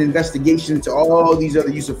now an investigation into all these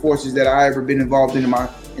other use of forces that I ever been involved in my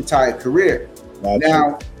entire career. Gotcha.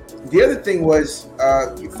 Now, the other thing was,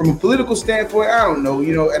 from a political standpoint, I don't know,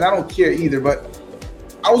 and I don't care either, but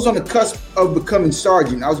I was on the cusp of becoming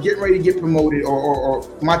sergeant. I was getting ready to get promoted, or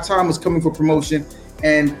my time was coming for promotion,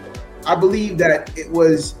 and I believe that it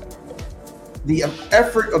was the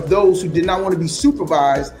effort of those who did not want to be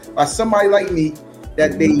supervised by somebody like me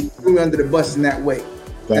that they threw me under the bus in that way.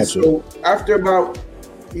 Gotcha. And so after about,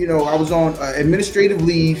 I was on administrative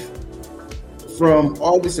leave from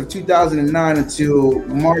August of 2009 until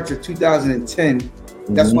March of 2010.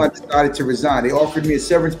 Mm-hmm. That's when I decided to resign. They offered me a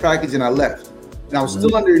severance package and I left. And I was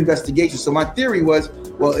still under investigation. So my theory was,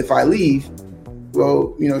 well, if I leave,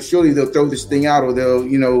 surely they'll throw this thing out, or they'll,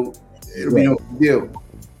 it'll be no big deal.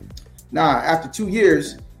 Nah, after 2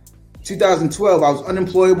 years, 2012, I was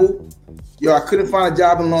unemployable. I couldn't find a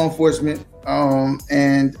job in law enforcement.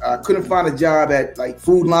 And I couldn't find a job at like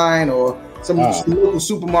Food Line or some local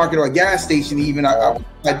supermarket or a gas station even. I was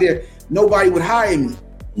right there. Nobody would hire me.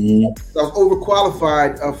 Mm-hmm. So I was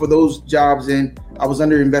overqualified for those jobs, and I was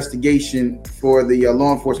under investigation for the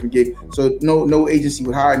law enforcement gig. So no agency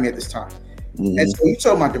would hire me at this time. Mm-hmm. And so you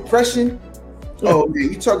talk about depression. Oh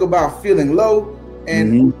man, you talk about feeling low.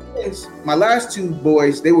 And my last two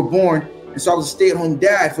boys, they were born, and so I was a stay-at-home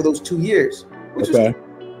dad for those 2 years, which was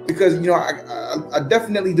because I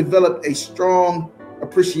definitely developed a strong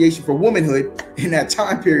appreciation for womanhood in that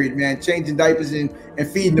time period, man, changing diapers and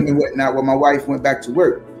feeding them and whatnot while my wife went back to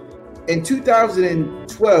work. In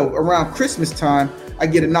 2012, around Christmas time, I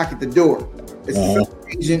get a knock at the door. It's the federal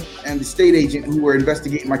agent and the state agent who were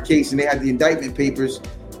investigating my case, and they had the indictment papers,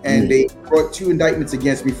 and they brought 2 indictments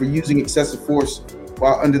against me for using excessive force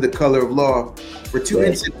while under the color of law for 2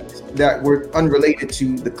 incidents that were unrelated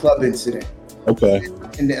to the club incident. Okay.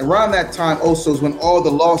 And then around that time also is when all the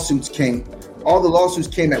lawsuits came. All the lawsuits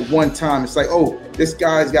came at one time. It's like, oh, this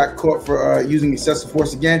guy's got caught for using excessive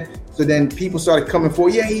force again. So then people started coming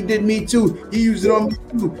forward. Yeah, he did me too. He used it on me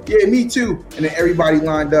too. Yeah, me too. And then everybody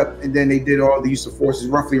lined up, and then they did all the use of forces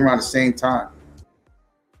roughly around the same time.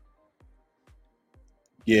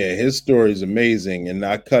 Yeah, his story is amazing, and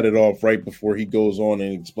I cut it off right before he goes on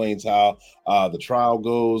and explains how the trial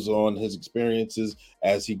goes on his experiences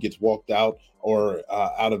as he gets walked out or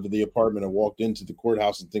out of the apartment and walked into the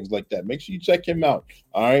courthouse and things like that. Make sure you check him out.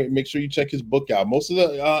 All right, make sure you check his book out. Most of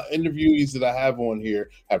the interviewees that I have on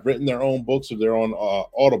here have written their own books, or they're on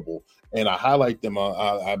Audible. And I highlight them.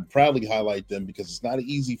 I proudly highlight them because it's not an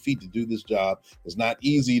easy feat to do this job. It's not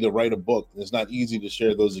easy to write a book. It's not easy to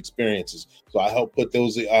share those experiences. So I help put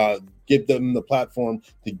those, give them the platform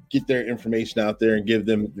to get their information out there and give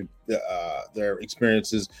them their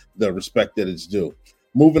experiences the respect that it's due.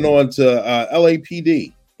 Moving on to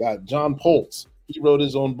LAPD. Got John Poltz. He wrote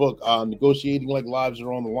his own book, Negotiating Like Lives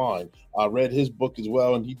Are on the Line. I read his book as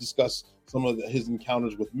well, and he discussed some of his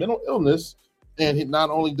encounters with mental illness. And not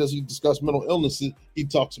only does he discuss mental illness, he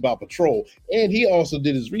talks about patrol. And he also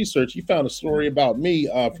did his research. He found a story about me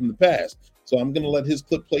from the past. So I'm going to let his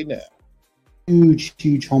clip play now.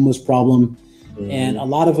 Huge homeless problem. And a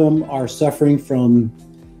lot of them are suffering from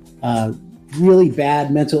really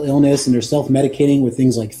bad mental illness, and they're self-medicating with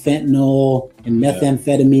things like fentanyl and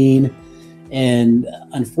methamphetamine. And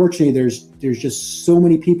unfortunately, there's just so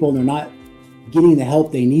many people, and they're not getting the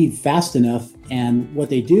help they need fast enough. And what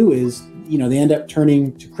they do is, they end up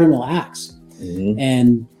turning to criminal acts.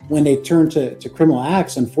 And when they turn to criminal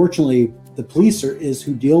acts, unfortunately, the police is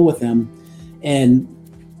who deal with them. And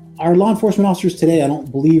our law enforcement officers today, I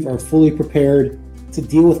don't believe, are fully prepared to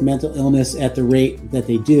deal with mental illness at the rate that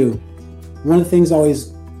they do. One of the things I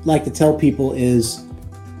always like to tell people is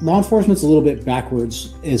law enforcement's a little bit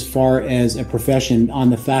backwards as far as a profession, on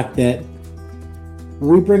the fact that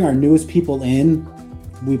when we bring our newest people in,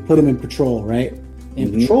 we put them in patrol, right?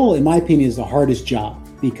 And patrol, in my opinion, is the hardest job,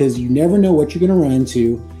 because you never know what you're going to run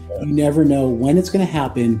into. You never know when it's going to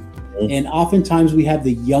happen. And oftentimes we have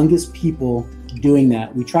the youngest people doing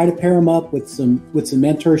that. We try to pair them up with some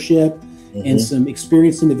mentorship and some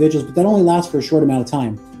experienced individuals, but that only lasts for a short amount of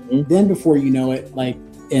time. Then before you know it, like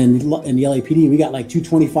in the LAPD, we got like two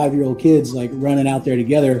 25-year-old kids like running out there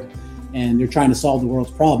together, and they're trying to solve the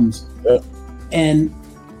world's problems. And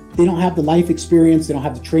they don't have the life experience, they don't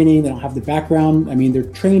have the training, they don't have the background. I mean, they're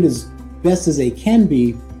trained as best as they can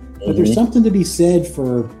be, but there's something to be said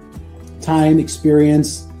for time,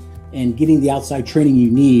 experience, and getting the outside training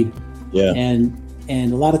you need. And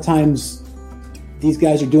a lot of times these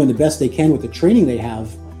guys are doing the best they can with the training they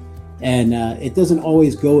have, and it doesn't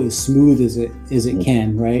always go as smooth as it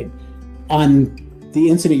can, right? On the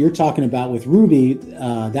incident you're talking about with Ruby,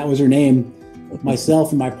 that was her name.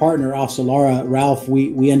 Myself and my partner, Officer Laura Ralph,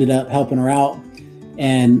 we ended up helping her out.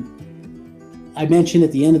 And I mentioned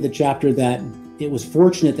at the end of the chapter that it was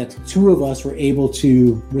fortunate that the two of us were able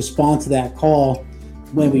to respond to that call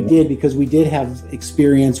when we did, because we did have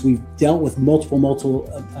experience. We've dealt with multiple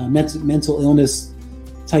mental illness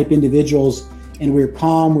type individuals, and we were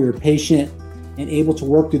calm, we were patient, and able to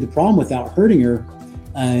work through the problem without hurting her.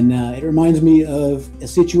 And it reminds me of a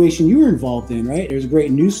situation you were involved in, right? There's a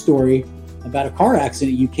great news story about a car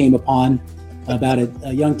accident you came upon about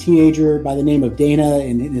a young teenager by the name of Dana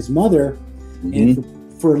and his mother. And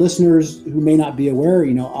for listeners who may not be aware,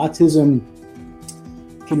 autism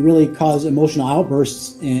can really cause emotional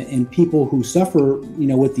outbursts in people who suffer,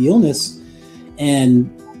 with the illness. And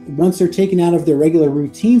once they're taken out of their regular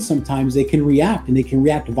routine, sometimes they can react, and they can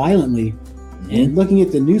react violently. And looking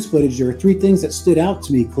at the news footage, there are three things that stood out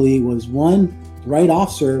to me, Clee. Was one, the right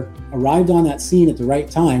officer arrived on that scene at the right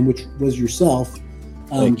time, which was yourself.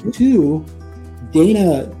 Two,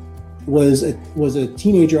 Dana was a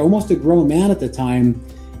teenager, almost a grown man at the time,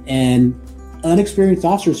 and unexperienced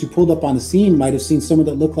officers who pulled up on the scene might have seen someone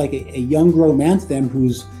that looked like a young grown man to them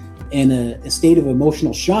who's in a state of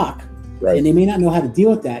emotional shock. Right. And they may not know how to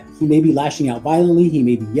deal with that. He may be lashing out violently, he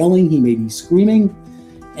may be yelling, he may be screaming.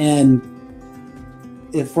 And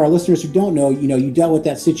if for our listeners who don't know, you dealt with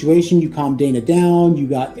that situation, you calmed Dana down, you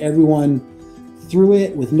got everyone through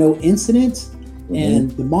it with no incident.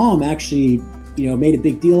 And the mom actually, made a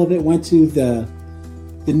big deal of it, went to the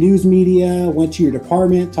news media, went to your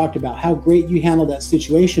department, talked about how great you handled that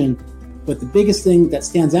situation. But the biggest thing that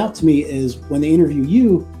stands out to me is when they interview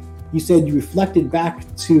you, you said you reflected back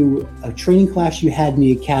to a training class you had in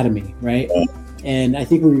the academy, right? And I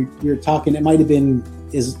think we were talking, it might have been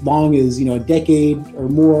as long as, a decade or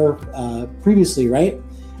more previously, right?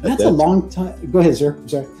 And that's a long time. Go ahead, sir. I'm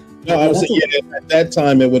sorry. No, I was saying, at that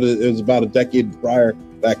time, it was about a decade prior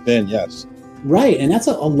back then, yes. Right, and that's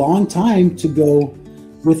a long time to go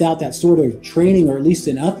without that sort of training, or at least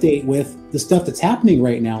an update with the stuff that's happening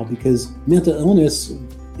right now, because mental illness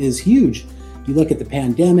is huge. You look at the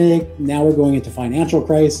pandemic, now we're going into financial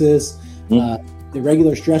crisis, the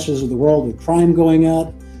regular stresses of the world with crime going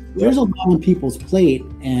up. There's a lot on people's plate,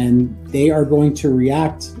 and they are going to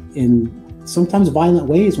react in sometimes violent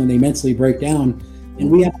ways when they mentally break down.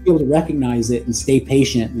 And we have to be able to recognize it and stay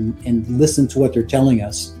patient and listen to what they're telling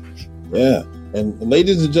us. Yeah. And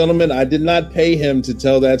ladies and gentlemen, I did not pay him to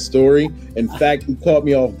tell that story. In fact, he caught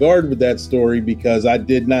me off guard with that story, because I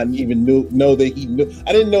did not even know that he knew.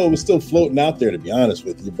 I didn't know it was still floating out there, to be honest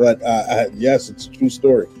with you. But yes, it's a true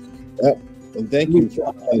story. Yep. And thank you.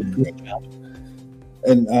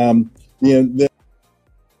 And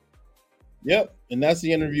Yep, and that's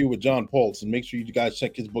the interview with John Poltz. And make sure you guys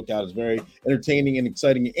check his book out. It's very entertaining and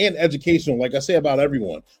exciting and educational, like I say about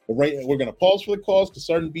everyone. But we're going to pause for the calls because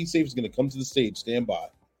Sergeant Be Safe is going to come to the stage. Stand by.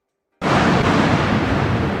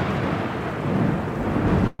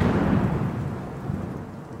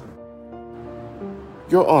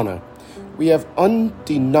 Your Honor, we have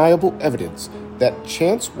undeniable evidence that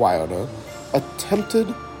Chance Wilder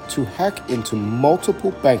attempted to hack into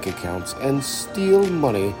multiple bank accounts and steal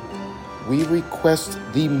money. We request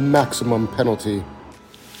the maximum penalty.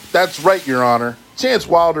 That's right, Your Honor. Chance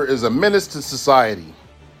Wilder is a menace to society,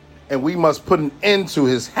 and we must put an end to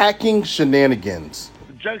his hacking shenanigans.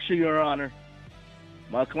 Objection, Your Honor.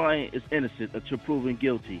 My client is innocent until proven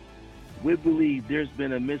guilty. We believe there's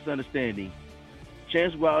been a misunderstanding.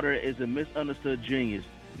 Chance Wilder is a misunderstood genius,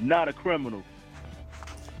 not a criminal.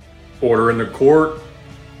 Order in the court.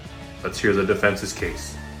 Let's hear the defense's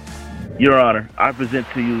case. Your Honor, I present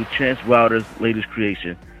to you Chance Wilder's latest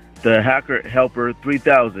creation, the Hacker Helper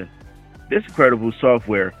 3000. This incredible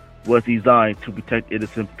software was designed to protect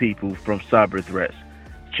innocent people from cyber threats.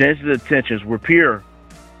 Chance's intentions were pure.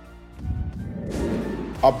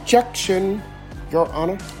 Objection, Your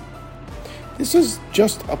Honor. This is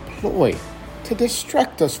just a ploy to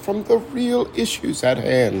distract us from the real issues at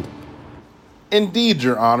hand. Indeed,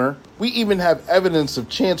 Your Honor. We even have evidence of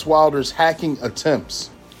Chance Wilder's hacking attempts.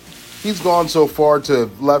 He's gone so far to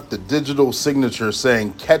have left a digital signature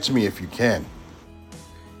saying, "Catch me if you can."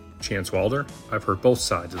 Chance Wilder, I've heard both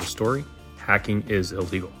sides of the story. Hacking is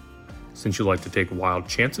illegal. Since you like to take wild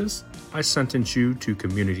chances, I sentence you to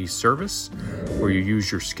community service, where you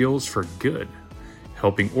use your skills for good,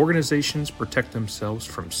 helping organizations protect themselves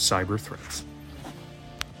from cyber threats.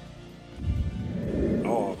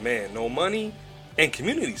 Oh man, no money and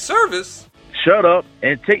community service? Shut up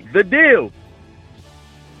and take the deal.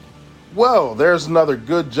 Well, there's another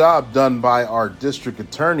good job done by our district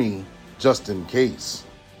attorney, Justin Case.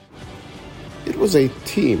 It was a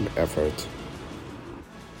team effort.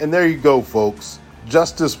 And there you go, folks.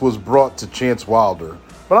 Justice was brought to Chance Wilder,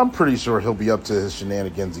 but I'm pretty sure he'll be up to his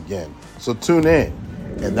shenanigans again. So tune in,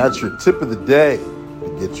 and that's your tip of the day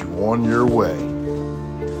to get you on your way.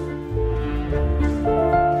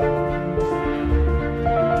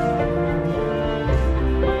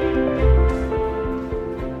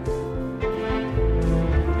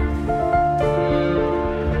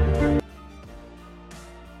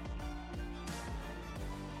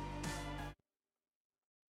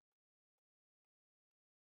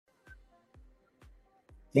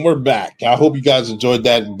 And we're back. I hope you guys enjoyed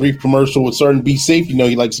that brief commercial with Sergeant Be Safe. You know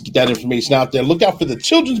he likes to get that information out there. Look out for the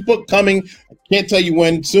children's book coming. I can't tell you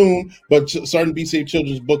when soon, but Sergeant Be Safe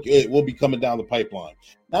children's book, it will be coming down the pipeline.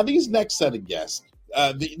 Now, these next set of guests,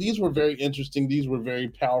 these were very interesting. These were very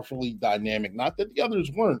powerfully dynamic. Not that the others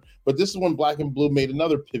weren't, but this is when Black and Blue made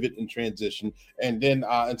another pivot and transition. And then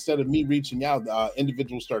instead of me reaching out,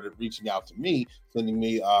 individuals started reaching out to me, sending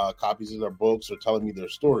me copies of their books or telling me their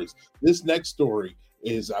stories. This next story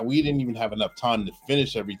is we didn't even have enough time to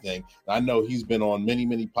finish everything. I know he's been on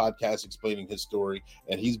many podcasts explaining his story,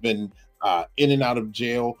 and he's been in and out of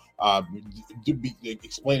jail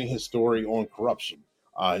explaining his story on corruption.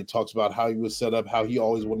 He talks about how he was set up, how he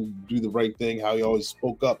always wanted to do the right thing, how he always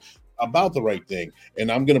spoke up about the right thing.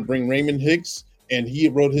 And I'm going to bring Raymond Hicks, and he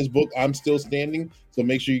wrote his book, I'm Still Standing. So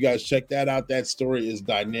make sure you guys check that out. That story is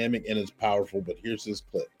dynamic and it's powerful, but here's his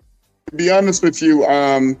clip. To be honest with you,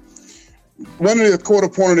 one of the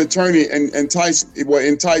court-appointed attorney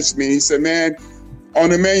enticed me. He said, man, on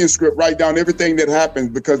the manuscript, write down everything that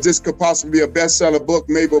happened because this could possibly be a bestseller book,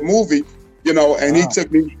 maybe a movie, you know, and wow.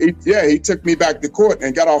 He took me back to court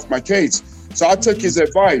and got off my case. So I took his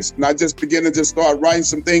advice and I just began to just start writing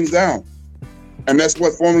some things down. And that's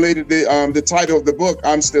what formulated the title of the book,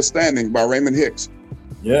 I'm Still Standing by Raymond Hicks.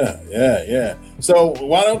 Yeah. So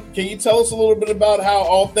can you tell us a little bit about how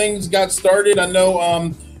all things got started? I know,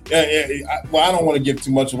 well, I don't want to give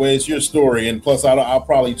too much away. It's your story, and plus I'll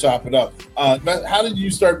probably chop it up. But how did you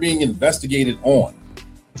start being investigated on?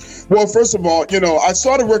 Well, first of all, you know, I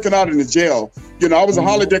started working out in the jail. You know, I was a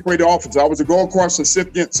highly decorated officer. I was a Gold Cross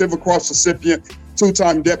recipient, Silver Cross recipient,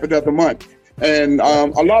 2-time deputy of the month. And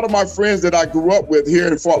a lot of my friends that I grew up with here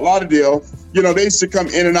in Fort Lauderdale, you know, they used to come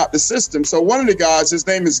in and out the system. So one of the guys, his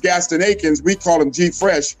name is Gaston Akins. We call him G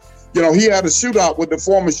Fresh. You know, he had a shootout with the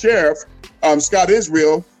former sheriff, Scott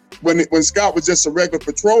Israel, when Scott was just a regular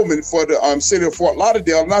patrolman for the city of Fort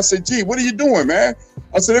Lauderdale. And I said, gee, what are you doing, man?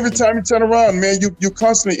 I said, every time you turn around, man, you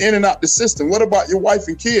constantly in and out the system. What about your wife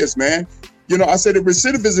and kids, man? You know, I said, the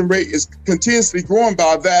recidivism rate is continuously growing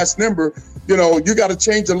by a vast number. You know, you got to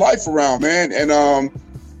change your life around, man. And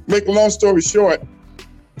make a long story short,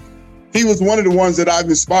 he was one of the ones that I've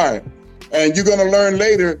inspired. And you're going to learn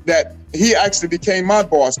later that he actually became my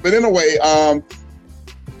boss. But anyway,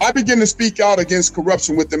 I began to speak out against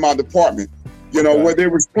corruption within my department, where they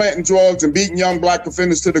was planting drugs and beating young black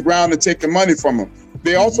offenders to the ground and taking money from them.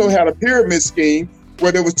 They also had a pyramid scheme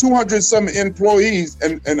where there was 200 some employees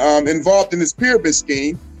and involved in this pyramid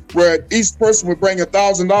scheme, where each person would bring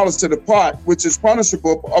 $1,000 to the pot, which is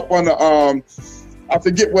punishable up on the, I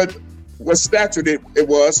forget what statute it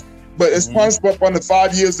was, but it's punishable up under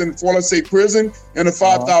 5 years in, let's say, prison and a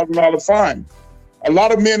 $5,000 fine. A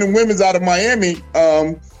lot of men and women out of Miami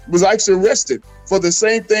was actually arrested for the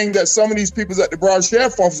same thing that some of these people at the Broward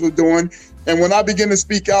Sheriff Office were doing. And when I began to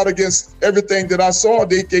speak out against everything that I saw,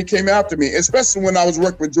 they came after me, especially when I was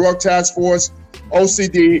working with Drug Task Force,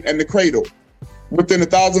 OCD, and the Cradle. Within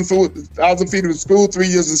 1,000 feet of the school, 3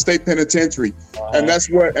 years in state penitentiary. And that's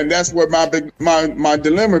where my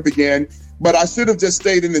dilemma began. But I should have just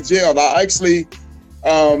stayed in the jail. I actually,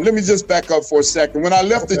 let me just back up for a second. When I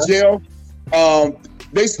left the jail,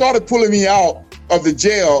 they started pulling me out of the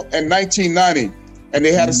jail in 1990, and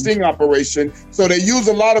they had a sting operation. So they used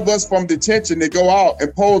a lot of us from detention to go out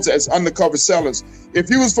and pose as undercover sellers. If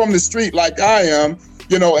you was from the street like I am,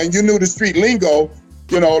 and you knew the street lingo,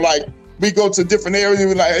 like we go to different areas and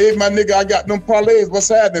we're like, hey, my nigga, I got them parlays. What's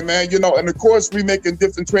happening, man? And of course, we making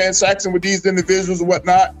different transactions with these individuals and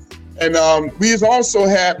whatnot. And we also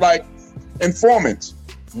had like informants,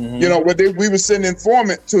 where we were sending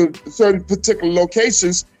informant to certain particular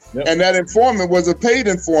locations. Yep. And that informant was a paid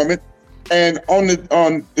informant. And on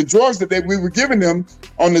the drugs that we were giving them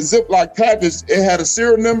on the Ziploc package, it had a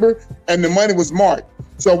serial number and the money was marked.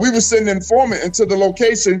 So we were sending an informant into the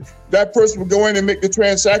location. That person would go in and make the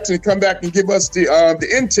transaction and come back and give us the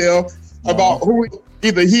intel about who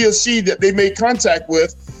either he or she that they made contact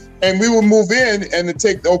with. And we would move in and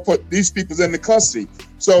put these people into custody.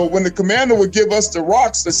 So when the commander would give us the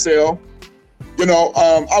rocks to sell,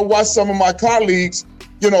 I watched some of my colleagues,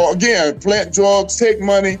 again, plant drugs, take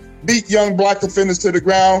money, beat young black offenders to the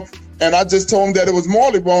ground. And I just told them that it was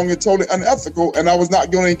morally wrong and totally unethical, and I was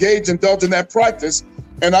not going to indulge in that practice.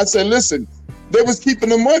 And I said, listen, they was keeping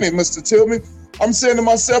the money, Mr. Tillman. I'm saying to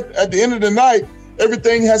myself, at the end of the night,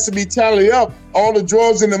 everything has to be tallied up. All the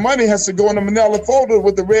drugs and the money has to go in a manila folder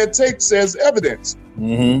with the red tape says evidence.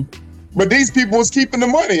 But these people was keeping the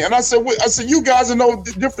money. And I said, you guys are no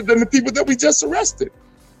different than the people that we just arrested.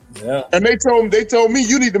 Yeah. And they told me,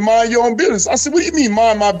 you need to mind your own business. I said, what do you mean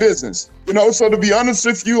mind my business? So to be honest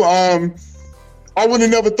with you, I would have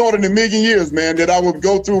never thought in a million years, man, that I would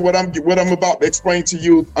go through what I'm about to explain to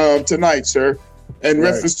you tonight, sir, in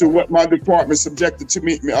reference to what my department subjected to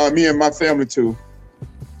me and my family to.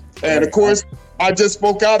 And of course, I just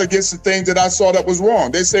spoke out against the things that I saw that was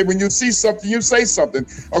wrong. They say when you see something, you say something.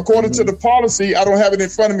 According to the policy, I don't have it in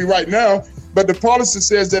front of me right now, but the policy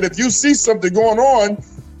says that if you see something going on,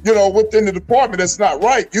 within the department that's not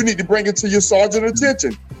right, you need to bring it to your sergeant's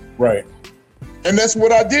attention. Right. And that's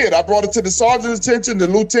what I did. I brought it to the sergeant's attention, the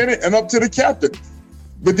lieutenant, and up to the captain.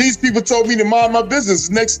 But these people told me to mind my business.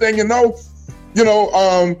 Next thing you know,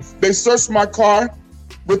 they searched my car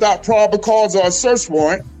without probable cause or a search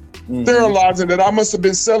warrant, realizing that I must have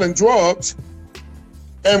been selling drugs.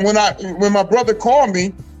 And when my brother called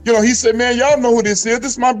me, he said, man, y'all know who this is.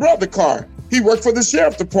 This is my brother car. He worked for the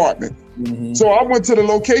sheriff department. So I went to the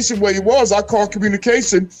location where he was. I called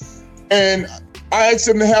communication, and I asked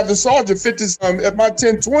him to have the sergeant fit this at my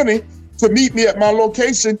 1020 to meet me at my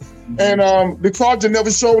location. And the sergeant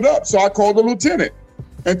never showed up. So I called the lieutenant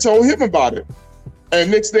and told him about it.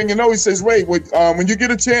 And next thing you know, he says, wait, when you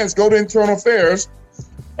get a chance, go to Internal Affairs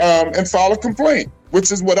and file a complaint,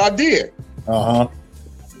 which is what I did. And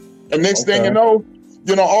next thing you know,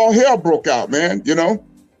 all hell broke out, man,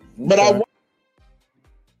 But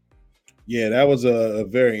Yeah, that was a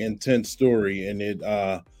very intense story, and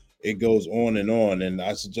it goes on. And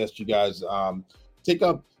I suggest you guys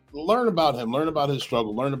learn about him, learn about his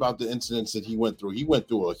struggle, learn about the incidents that he went through. He went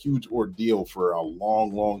through a huge ordeal for a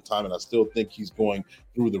long, long time, and I still think he's going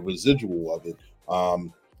through the residual of it.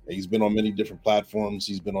 He's been on many different platforms.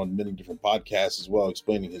 He's been on many different podcasts as well,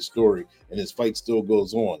 explaining his story, and his fight still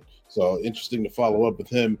goes on. So interesting to follow up with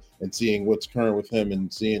him and seeing what's current with him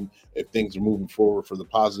and seeing if things are moving forward for the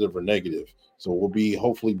positive or negative. So we'll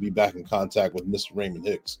hopefully be back in contact with Mr. Raymond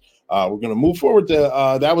Hicks. We're going to move forward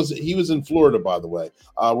to he was in Florida, by the way.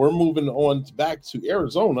 We're moving on back to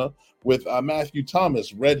Arizona with Matthew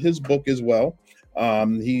Thomas. Read his book as well.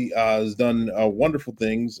 He has done wonderful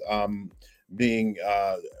things,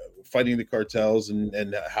 fighting the cartels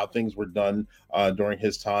and how things were done during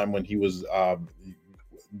his time when he was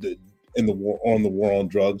in the war on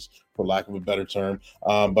drugs, for lack of a better term.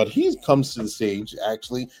 But he comes to the stage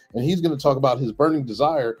actually, and he's going to talk about his burning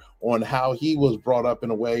desire on how he was brought up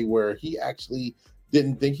in a way where he actually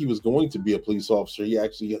didn't think he was going to be a police officer. He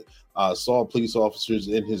actually saw police officers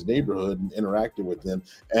in his neighborhood and interacted with them.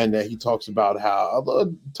 And he talks about how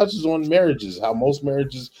touches on marriages, how most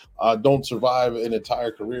marriages don't survive an entire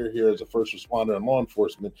career here as a first responder in law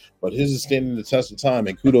enforcement, but his is standing the test of time,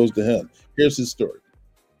 and kudos to him. Here's his story.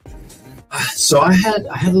 So I had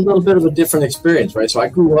a little bit of a different experience, right? So I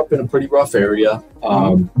grew up in a pretty rough area,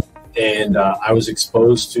 and I was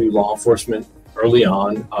exposed to law enforcement early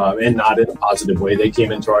on, and not in a positive way. They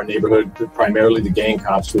came into our neighborhood, primarily the gang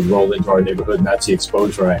cops would roll into our neighborhood, and that's the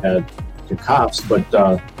exposure I had to cops. But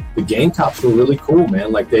the gang cops were really cool,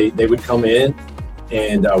 man. Like they would come in,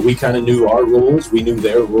 and we kind of knew our rules, we knew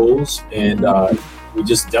their rules, and we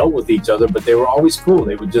just dealt with each other. But they were always cool.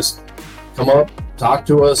 They would just come up, talk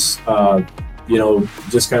to us,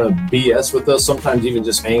 just kind of BS with us, sometimes even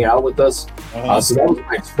just hang out with us. So that was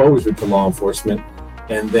my exposure to law enforcement.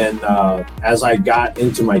 And then as I got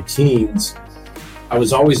into my teens, I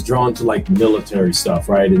was always drawn to like military stuff,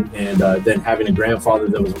 right? And then having a grandfather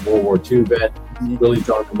that was a World War II vet, really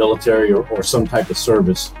drawn to military or some type of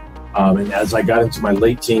service. And as I got into my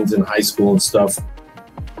late teens in high school and stuff,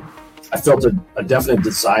 I felt a definite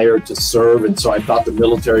desire to serve. And so I thought the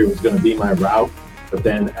military was going to be my route. But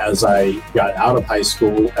then as I got out of high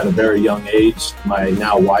school at a very young age, my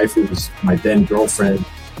now wife, who was my then girlfriend,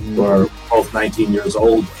 were both 19 years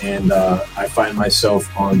old, and I find myself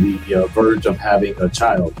on the verge of having a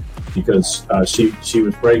child because she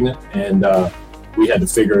was pregnant, and we had to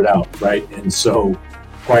figure it out, right? And so,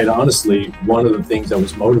 quite honestly, one of the things that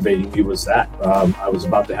was motivating me was that I was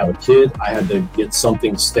about to have a kid. I had to get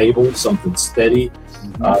something stable, something steady,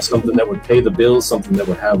 something that would pay the bills, something that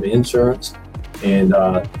would have insurance. And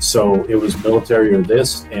so it was military or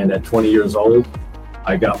this. And at 20 years old,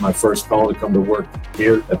 I got my first call to come to work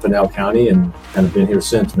here at Pinal County, and kind of been here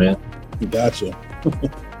since, man. Gotcha.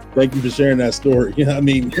 Thank you for sharing that story. You know, I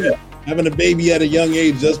mean, having a baby at a young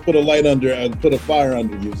age does put a fire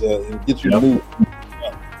under you, so it gets you to move.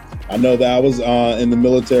 I know that I was in the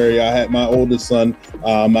military. I had my oldest son.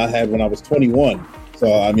 I had when I was 21.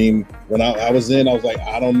 So I mean, when I was in, I was like,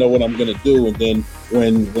 I don't know what I'm gonna do. And then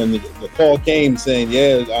when the call came saying,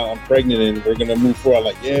 yeah, I'm pregnant and we're gonna move forward, I'm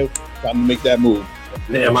like, yeah, time to make that move.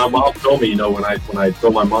 Yeah, my mom told me, when I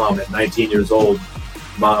told my mom at 19 years old,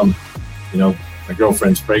 Mom, my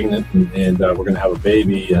girlfriend's pregnant and we're going to have a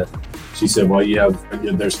baby. She said, well,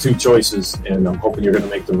 there's two choices, and I'm hoping you're going to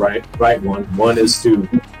make the right one. One is to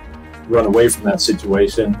run away from that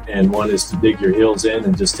situation, and one is to dig your heels in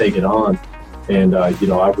and just take it on. And, I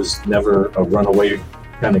was never a runaway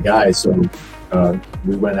kind of guy. So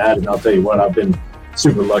we went at it, and I'll tell you what, I've been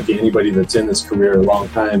super lucky. Anybody that's in this career a long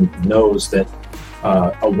time knows that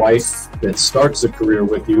a wife that starts a career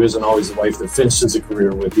with you isn't always a wife that finishes a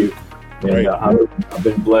career with you. And I've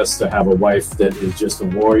been blessed to have a wife that is just a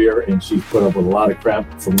warrior, and she's put up with a lot of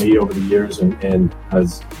crap for me over the years and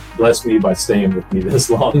has blessed me by staying with me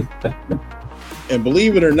this long. And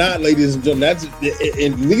believe it or not, ladies and gentlemen, that's,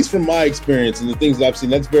 at least from my experience and the things I've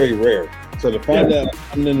seen, that's very rare. So to find out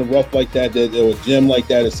I'm in the rough like that, a gem like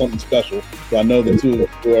that is something special. So I know the two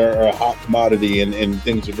are a hot commodity, and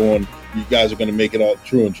things are going. You guys are going to make it all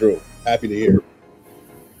true and true. Happy to hear.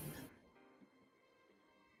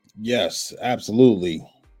 Yes, absolutely.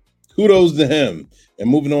 Kudos to him. And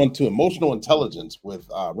moving on to emotional intelligence with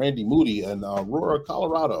Randy Moody in Aurora,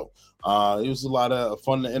 Colorado. It was a lot of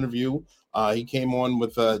fun to interview. He came on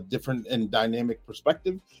with a different and dynamic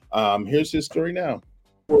perspective. Here's his story now.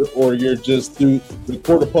 Or you're just, through the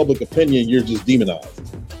court of public opinion, you're just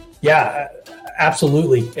demonized. Yeah,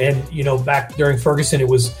 absolutely. And, back during Ferguson, it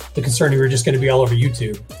was the concern we were just going to be all over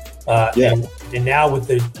YouTube. And now with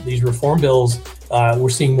these reform bills, we're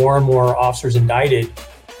seeing more and more officers indicted.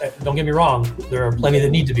 Don't get me wrong, there are plenty that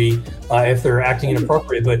need to be if they're acting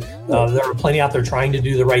inappropriate, but there are plenty out there trying to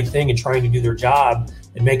do the right thing and trying to do their job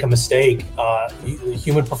and make a mistake.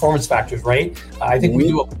 Human performance factors, right? I think we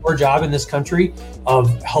do a poor job in this country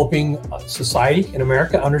of helping society in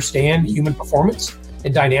America understand human performance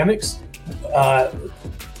and dynamics.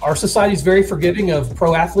 Our society is very forgiving of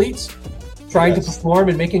pro athletes trying to perform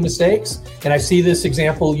and making mistakes. And I see this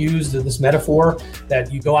example used, this metaphor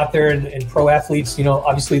that you go out there and pro athletes,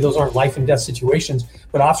 obviously those aren't life and death situations,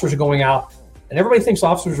 but officers are going out, and everybody thinks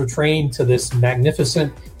officers are trained to this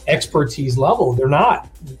magnificent expertise level. They're not.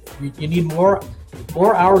 You need more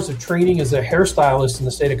hours of training as a hairstylist in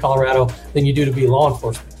the state of Colorado than you do to be law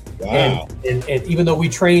enforcement. Wow. And even though we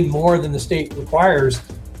train more than the state requires,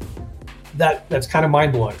 that's kind of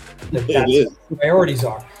mind blowing. That's what priorities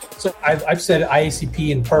are. So I've said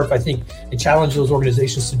IACP and PERF, I think, and challenge those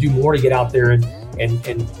organizations to do more to get out there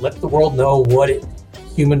and let the world know what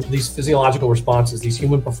these physiological responses, these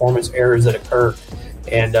human performance errors that occur.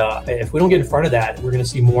 And if we don't get in front of that, we're going to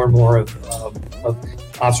see more and more of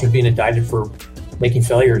officers being indicted for making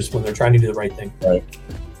failures when they're trying to do the right thing.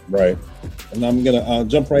 Right. And I'm going to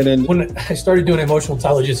jump right in. When I started doing emotional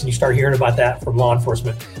intelligence and you start hearing about that from law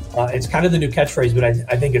enforcement, it's kind of the new catchphrase, but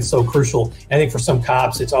I think it's so crucial. I think for some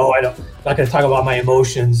cops, it's, I'm not going to talk about my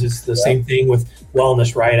emotions. It's the same thing with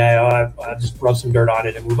wellness, right? I just rub some dirt on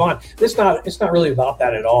it and move on. It's not really about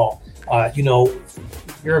that at all.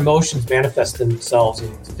 Your emotions manifest themselves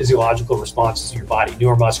in physiological responses in your body,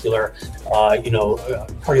 neuromuscular,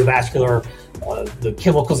 cardiovascular, the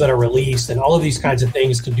chemicals that are released, and all of these kinds of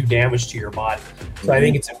things can do damage to your body. So I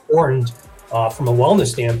think it's important from a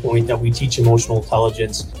wellness standpoint that we teach emotional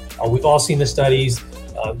intelligence. We've all seen the studies.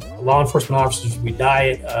 Law enforcement officers, we die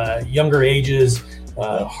at younger ages,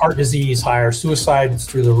 heart disease higher, suicides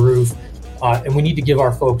through the roof, and we need to give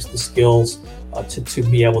our folks the skills to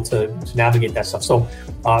be able to navigate that stuff. So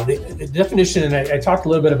the definition, and I talked a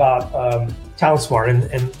little bit about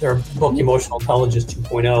TalentSmart and their book Emotional Intelligence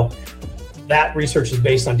 2.0. That research is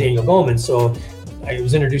based on Daniel Goleman. So I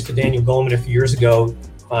was introduced to Daniel Goleman a few years ago.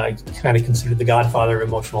 I kind of considered the godfather of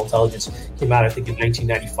emotional intelligence. Came out, I think, in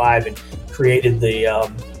 1995 and created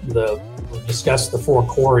discussed the 4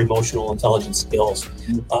 core emotional intelligence skills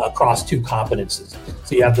across 2 competences.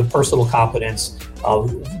 So you have the personal competence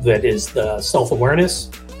that is the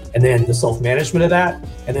self-awareness, and then the self-management of that,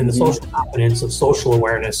 and then the social competence of social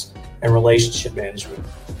awareness and relationship management.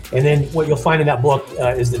 And then what you'll find in that book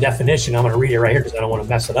is the definition. I'm going to read it right here because I don't want to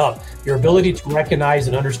mess it up. Your ability to recognize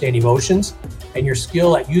and understand emotions, and your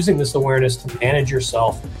skill at using this awareness to manage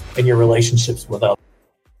yourself and your relationships with others.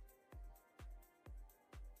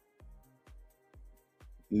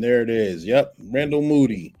 And there it is. Yep. Randall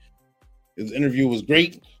Moody. His interview was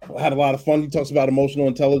great. I had a lot of fun. He talks about emotional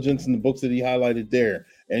intelligence in the books that he highlighted there.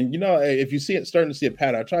 And, if you see it, starting to see a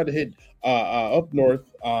pattern, I tried to hit up north,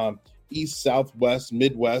 east, southwest,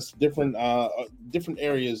 midwest, different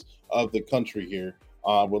areas of the country here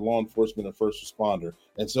with law enforcement and first responder.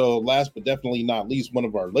 And so last but definitely not least, one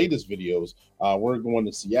of our latest videos, we're going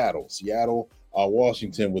to Seattle,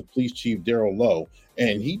 Washington, with Police Chief Daryl Lowe.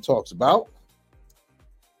 And he talks about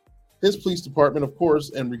his police department, of course,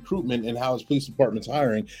 and recruitment, and how his police department's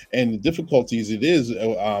hiring and the difficulties it is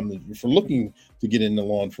for looking to get into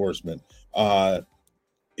law enforcement.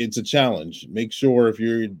 It's a challenge. Make sure if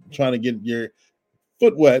you're trying to get your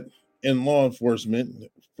foot wet in law enforcement,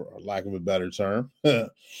 for lack of a better term,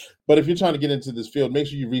 but if you're trying to get into this field, make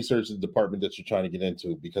sure you research the department that you're trying to get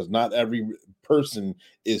into, because not every person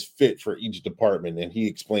is fit for each department. And he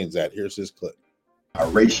explains that. Here's his clip.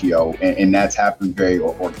 Ratio, and that's happened very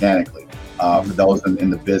organically. For those in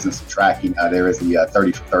the business of tracking, there is the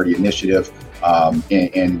 30 for 30 initiative,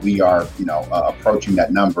 and we are, approaching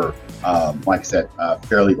that number, like I said,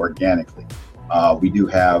 fairly organically. We do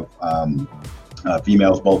have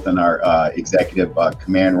females both in our executive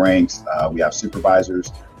command ranks. We have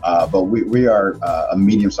supervisors, but we are a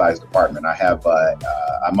medium-sized department.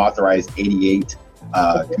 I'm authorized 88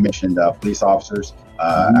 commissioned police officers.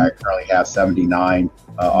 I currently have 79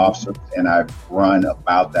 officers, and I've run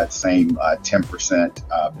about that same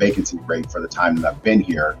 10% vacancy rate for the time that I've been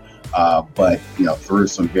here. But through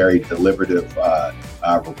some very deliberative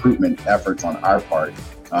recruitment efforts on our part,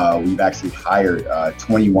 we've actually hired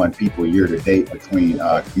 21 people year to date between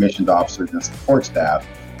commissioned officers and support staff.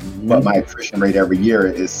 But my attrition rate every year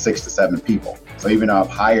is 6 to 7 people. So even though I've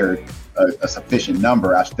hired a sufficient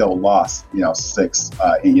number, I still lost 6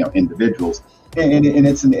 individuals. And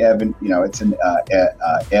it's an ebb and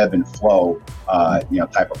ebb and flow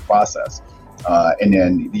type of process. And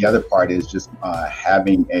then the other part is just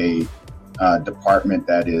having a department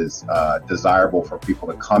that is desirable for people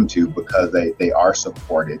to come to, because they are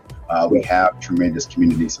supported. We have tremendous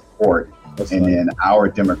community support. And then our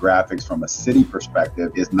demographics from a city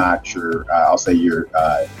perspective is not your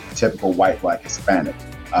typical white, black, Hispanic.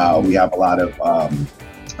 We have a lot of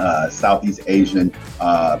Southeast Asian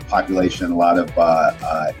population, a lot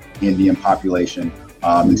of Indian population.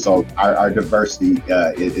 And so our diversity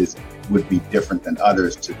would be different than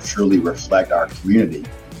others to truly reflect our community.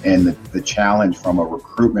 And the challenge from a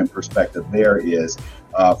recruitment perspective there is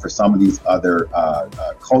for some of these other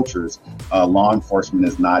cultures, law enforcement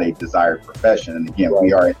is not a desired profession. And again,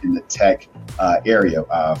 we are in the tech area,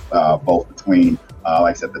 both between,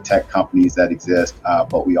 like I said, the tech companies that exist,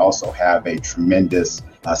 but we also have a tremendous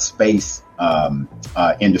space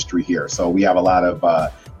industry here. So we have a lot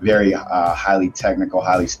of very highly technical,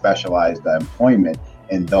 highly specialized employment.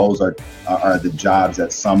 And those are the jobs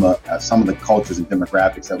that some of the cultures and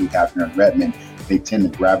demographics that we have here in Redmond, they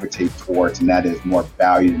tend to gravitate towards, and that is more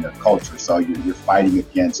valued in their culture. So you're fighting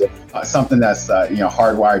against something that's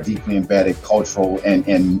hardwired, deeply embedded, cultural,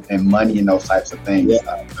 and money and those types of things,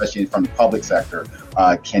 especially from the public sector,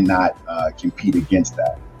 cannot compete against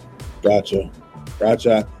that. Gotcha.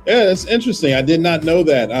 Yeah, that's interesting. I did not know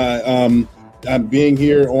that. I'm being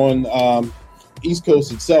here on East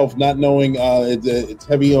Coast itself, not knowing it's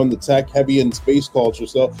heavy on the tech, heavy in space culture.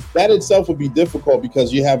 So that itself would be difficult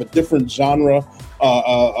because you have a different genre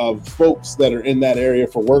of folks that are in that area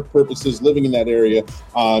for work purposes, living in that area.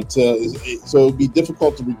 So it would be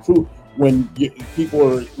difficult to recruit when people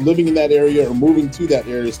are living in that area or moving to that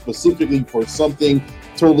area specifically for something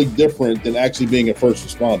totally different than actually being a first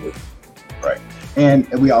responder. Right. And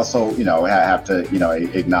we also, have to,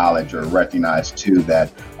 acknowledge or recognize too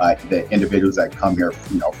that the individuals that come here,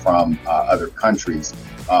 from other countries,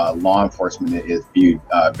 law enforcement is viewed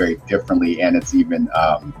very differently, and it's even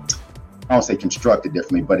I don't say constructed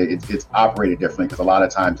differently, but it's operated differently because a lot of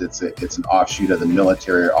times it's an offshoot of the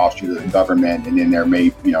military or offshoot of the government, and then there may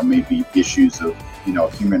be issues of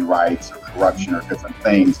human rights or corruption or different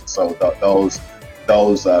things. So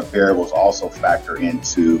those variables also factor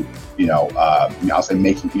into, I'll say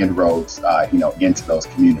making inroads, into those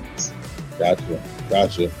communities.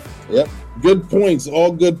 Gotcha. Yep. Good points.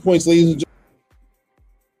 All good points, ladies and gentlemen.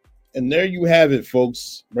 And there you have it,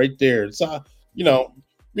 folks, right there. It's,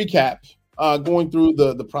 recap. Going through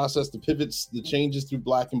the process, the pivots, the changes through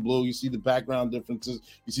Black and Blue. You see the background differences.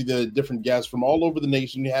 You see the different guests from all over the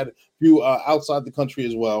nation. You had a few outside the country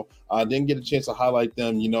as well. Didn't get a chance to highlight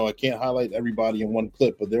them. I can't highlight everybody in one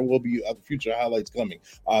clip, but there will be future highlights coming.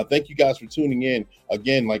 Thank you guys for tuning in.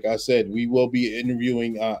 Again, like I said, we will be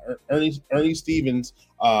interviewing Ernie Stevens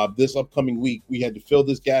this upcoming week. We had to fill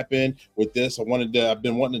this gap in with this. I've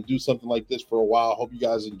been wanting to do something like this for a while. I hope you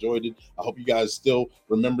guys enjoyed it. I hope you guys still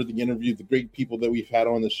remember the interview, the great people that we've had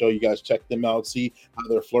on the show. You guys check them out, see how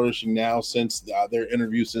they're flourishing now since their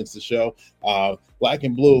interview, since the show. Black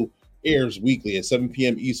and Blue airs weekly at 7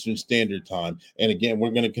 p.m. Eastern Standard Time. And again, we're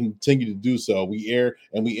going to continue to do so. We air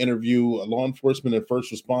and we interview law enforcement and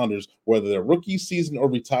first responders, whether they're rookies, seasoned, or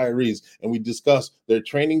retirees, and we discuss their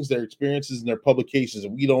trainings, their experiences, and their publications.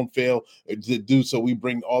 And we don't fail to do so. We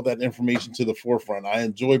bring all that information to the forefront. I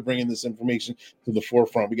enjoy bringing this information to the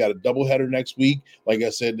forefront. We got a doubleheader next week. Like I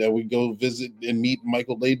said, we go visit and meet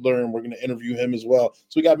Michael Laidler, and we're going to interview him as well.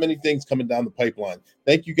 So we got many things coming down the pipeline.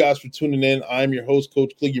 Thank you guys for tuning in. I'm your host,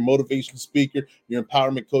 Coach Klee, your motivational speaker, your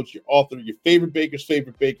empowerment coach, your author, your favorite baker's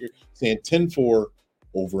favorite baker, saying 10-4,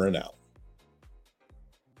 over and out.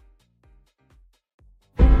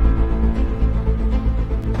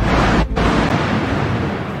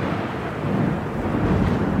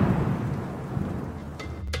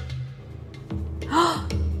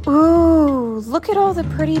 Ooh, look at all the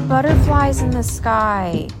pretty butterflies in the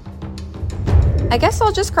sky. I guess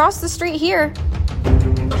I'll just cross the street here.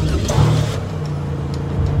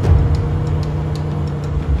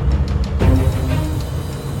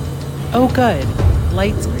 Oh, good.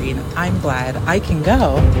 Light's green. I'm glad I can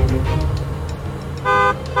go.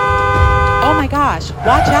 Oh my gosh,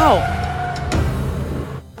 watch out.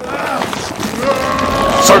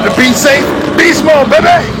 Sergeant, be safe. Beast mode,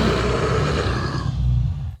 baby.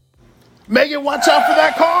 Megan, watch out for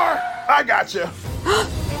that car. I got you.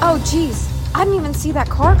 Oh, geez. I didn't even see that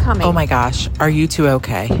car coming. Oh my gosh, are you two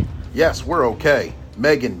okay? Yes, we're okay.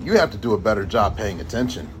 Megan, you have to do a better job paying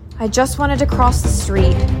attention. I just wanted to cross the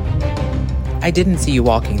street. I didn't see you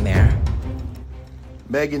walking there.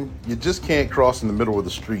 Megan, you just can't cross in the middle of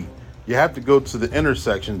the street. You have to go to the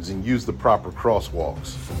intersections and use the proper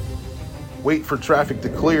crosswalks. Wait for traffic to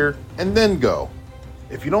clear and then go.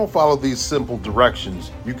 If you don't follow these simple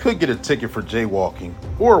directions, you could get a ticket for jaywalking,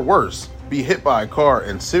 or worse, be hit by a car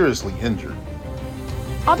and seriously injured.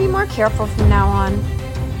 I'll be more careful from now on.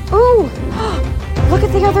 Ooh, look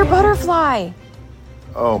at the other butterfly.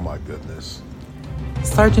 Oh my goodness.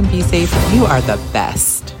 Sergeant Be Safe, you are the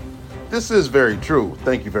best. This is very true.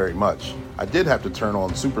 Thank you very much. I did have to turn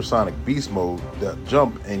on supersonic beast mode to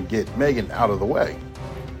jump and get Megan out of the way.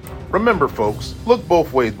 Remember, folks, look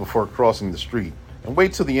both ways before crossing the street and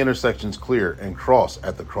wait till the intersection's clear and cross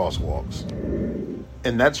at the crosswalks.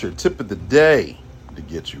 And that's your tip of the day to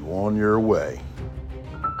get you on your way.